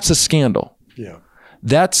 that's a scandal. Yeah.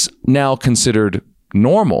 That's now considered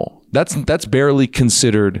normal. That's barely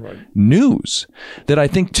considered news. That I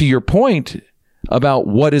think, to your point about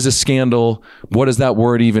what is a scandal, what does that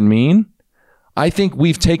word even mean? I think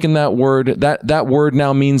we've taken that word, that word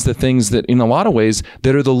now means the things that in a lot of ways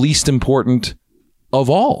that are the least important of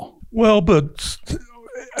all. Well, but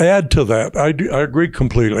add to that, I agree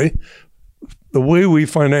completely. The way we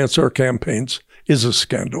finance our campaigns is a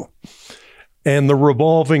scandal. And the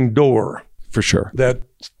revolving door. For sure. That's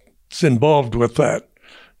involved with that.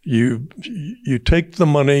 You take the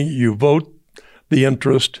money, you vote the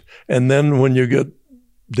interest, and then when you get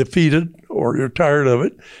defeated or you're tired of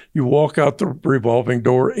it, you walk out the revolving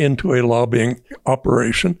door into a lobbying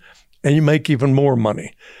operation and you make even more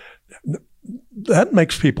money. That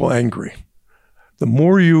makes people angry. The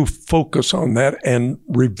more you focus on that and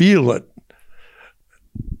reveal it,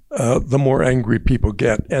 the more angry people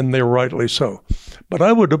get, and they're rightly so. But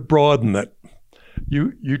I would broaden it.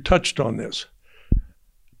 You touched on this.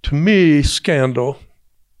 To me, scandal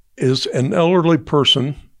is an elderly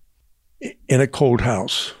person in a cold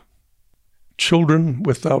house, children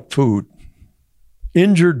without food,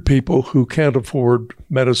 injured people who can't afford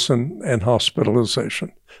medicine and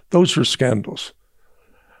hospitalization. Those are scandals.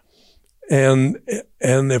 And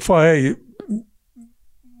if I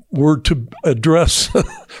were to address a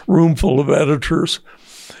room full of editors,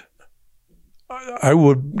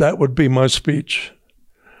 that would be my speech.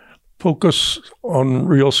 Focus on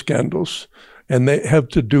real scandals, and they have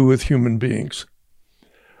to do with human beings,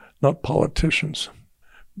 not politicians.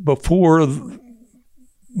 Before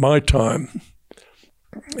my time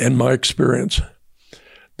and my experience,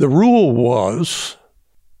 the rule was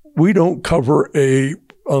we don't cover a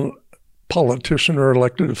politician or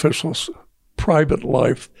elected official's private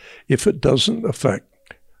life if it doesn't affect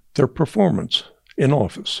their performance in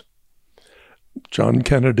office. John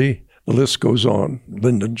Kennedy, the list goes on,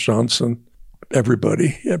 Lyndon Johnson,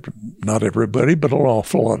 everybody, not everybody, but an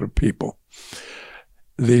awful lot of people.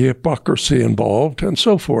 The hypocrisy involved and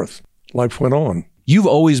so forth. Life went on. You've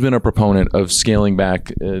always been a proponent of scaling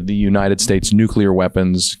back the United States nuclear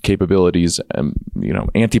weapons capabilities,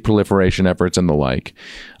 anti-proliferation efforts and the like.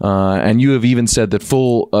 And you have even said that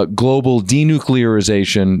full global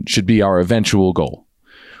denuclearization should be our eventual goal.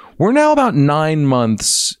 We're now about 9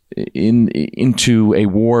 months into a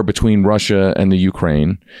war between Russia and the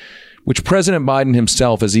Ukraine, which President Biden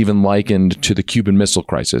himself has even likened to the Cuban Missile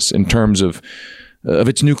Crisis in terms of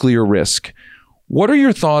its nuclear risk. What are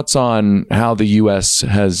your thoughts on how the U.S.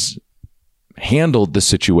 has handled the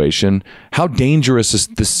situation? How dangerous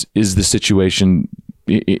is the situation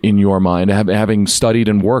in your mind, having studied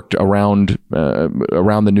and worked around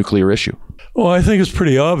the nuclear issue? Well, I think it's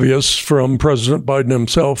pretty obvious from President Biden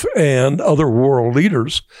himself and other world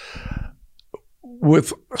leaders,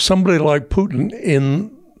 with somebody like Putin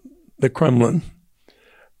in the Kremlin,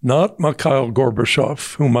 not Mikhail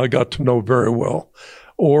Gorbachev, whom I got to know very well,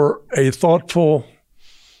 or a thoughtful,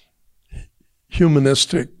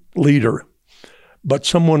 humanistic leader, but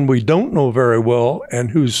someone we don't know very well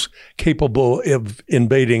and who's capable of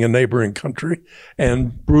invading a neighboring country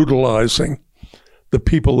and brutalizing the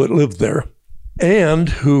people that live there, and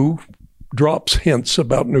who drops hints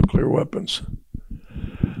about nuclear weapons.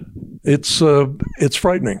 It's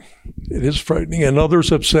frightening. It is frightening. And others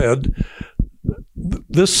have said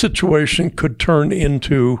this situation could turn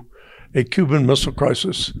into a Cuban Missile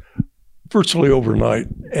Crisis virtually overnight,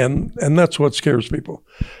 and that's what scares people.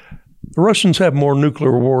 The Russians have more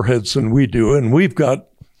nuclear warheads than we do, and we've got,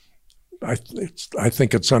 I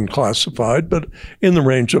think it's unclassified, but in the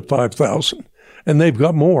range of 5,000, and they've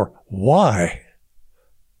got more. Why?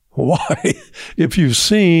 Why? If you've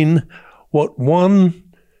seen what one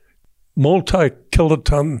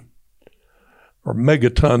multi-kiloton or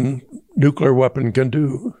megaton nuclear weapon can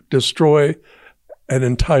do, destroy an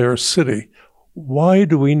entire city, why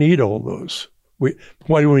do we need all those?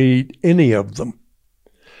 Why do we need any of them?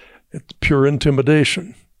 It's pure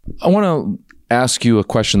intimidation. I want to ask you a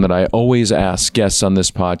question that I always ask guests on this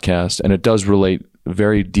podcast, and it does relate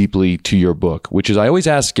very deeply to your book, which is I always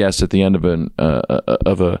ask guests at the end of an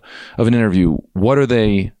interview, what are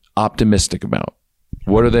they optimistic about?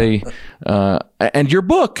 What are they? And your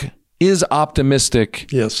book is optimistic,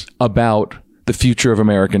 yes, about the future of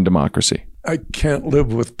American democracy. I can't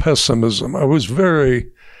live with pessimism. I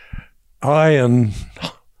and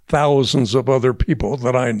thousands of other people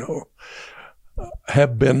that I know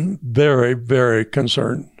have been very, very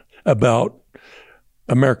concerned about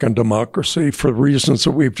American democracy for reasons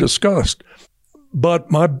that we've discussed.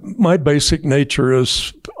 But my basic nature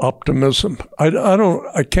is optimism.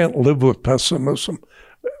 I can't live with pessimism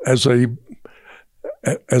as a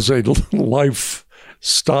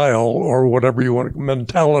lifestyle or whatever you want,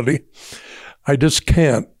 mentality. I just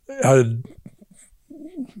can't. I'd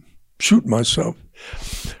shoot myself.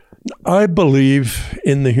 I believe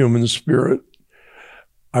in the human spirit.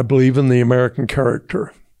 I believe in the American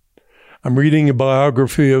character. I'm reading a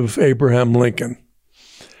biography of Abraham Lincoln,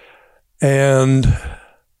 and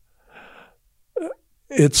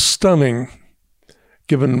it's stunning,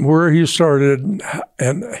 given where he started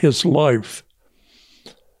and his life,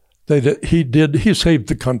 that he saved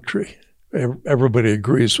the country. Everybody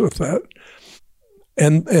agrees with that.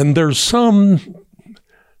 And there's some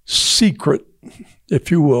secret,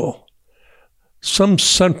 if you will, some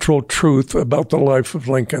central truth about the life of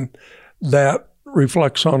Lincoln that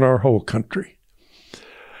reflects on our whole country.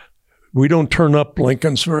 We don't turn up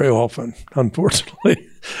Lincolns very often, unfortunately.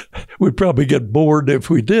 We'd probably get bored if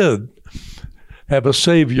we did have a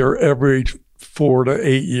savior every 4 to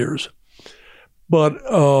 8 years. But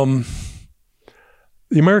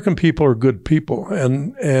the American people are good people,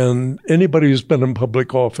 and anybody who's been in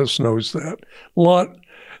public office knows that. What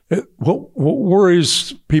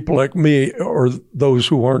worries people like me are those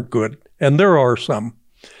who aren't good, and there are some.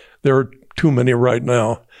 There are too many right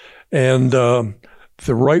now. And the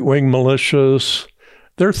right-wing militias,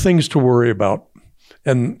 there are things to worry about.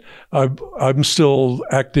 And I'm still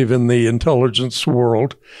active in the intelligence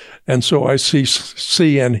world, and so I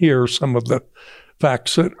see and hear some of the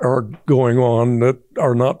facts that are going on that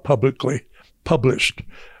are not publicly published.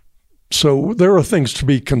 So there are things to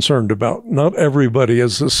be concerned about. Not everybody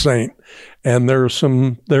is a saint, and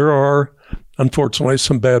there are unfortunately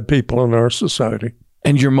some bad people in our society.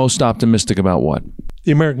 And you're most optimistic about what?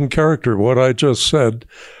 The American character, what I just said.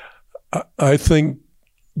 I think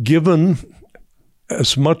given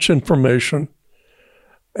as much information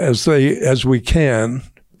as we can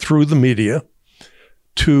through the media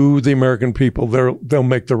to the American people, they'll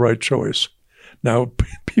make the right choice. Now,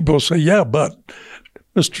 people say, yeah, but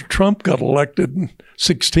Mr. Trump got elected in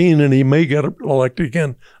 2016 and he may get elected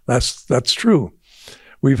again. That's true.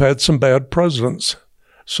 We've had some bad presidents.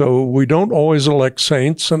 So we don't always elect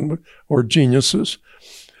saints or geniuses.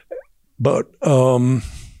 But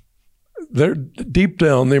they're deep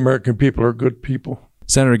down, the American people are good people.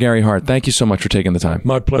 Senator Gary Hart, thank you so much for taking the time.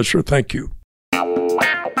 My pleasure. Thank you.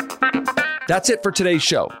 That's it for today's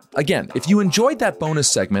show. Again, if you enjoyed that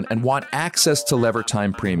bonus segment and want access to Lever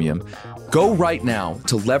Time Premium, go right now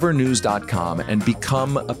to levernews.com and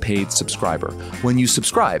become a paid subscriber. When you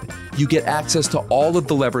subscribe, you get access to all of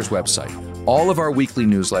the Lever's website, all of our weekly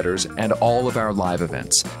newsletters, and all of our live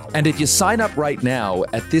events. And if you sign up right now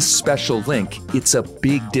at this special link, it's a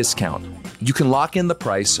big discount. You can lock in the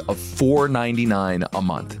price of $4.99 a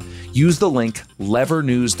month. Use the link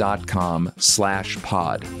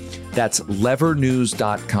levernews.com/pod. That's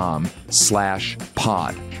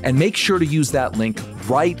levernews.com/pod. And make sure to use that link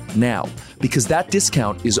right now, because that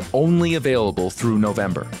discount is only available through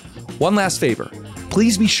November. One last favor.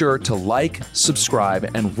 Please be sure to like, subscribe,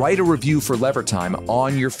 and write a review for Lever Time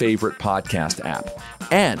on your favorite podcast app.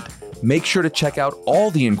 And make sure to check out all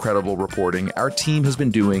the incredible reporting our team has been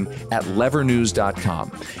doing at levernews.com.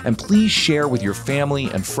 And please share with your family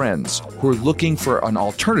and friends who are looking for an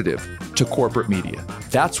alternative to corporate media.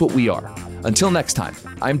 That's what we are. Until next time,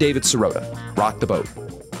 I'm David Sirota. Rock the boat.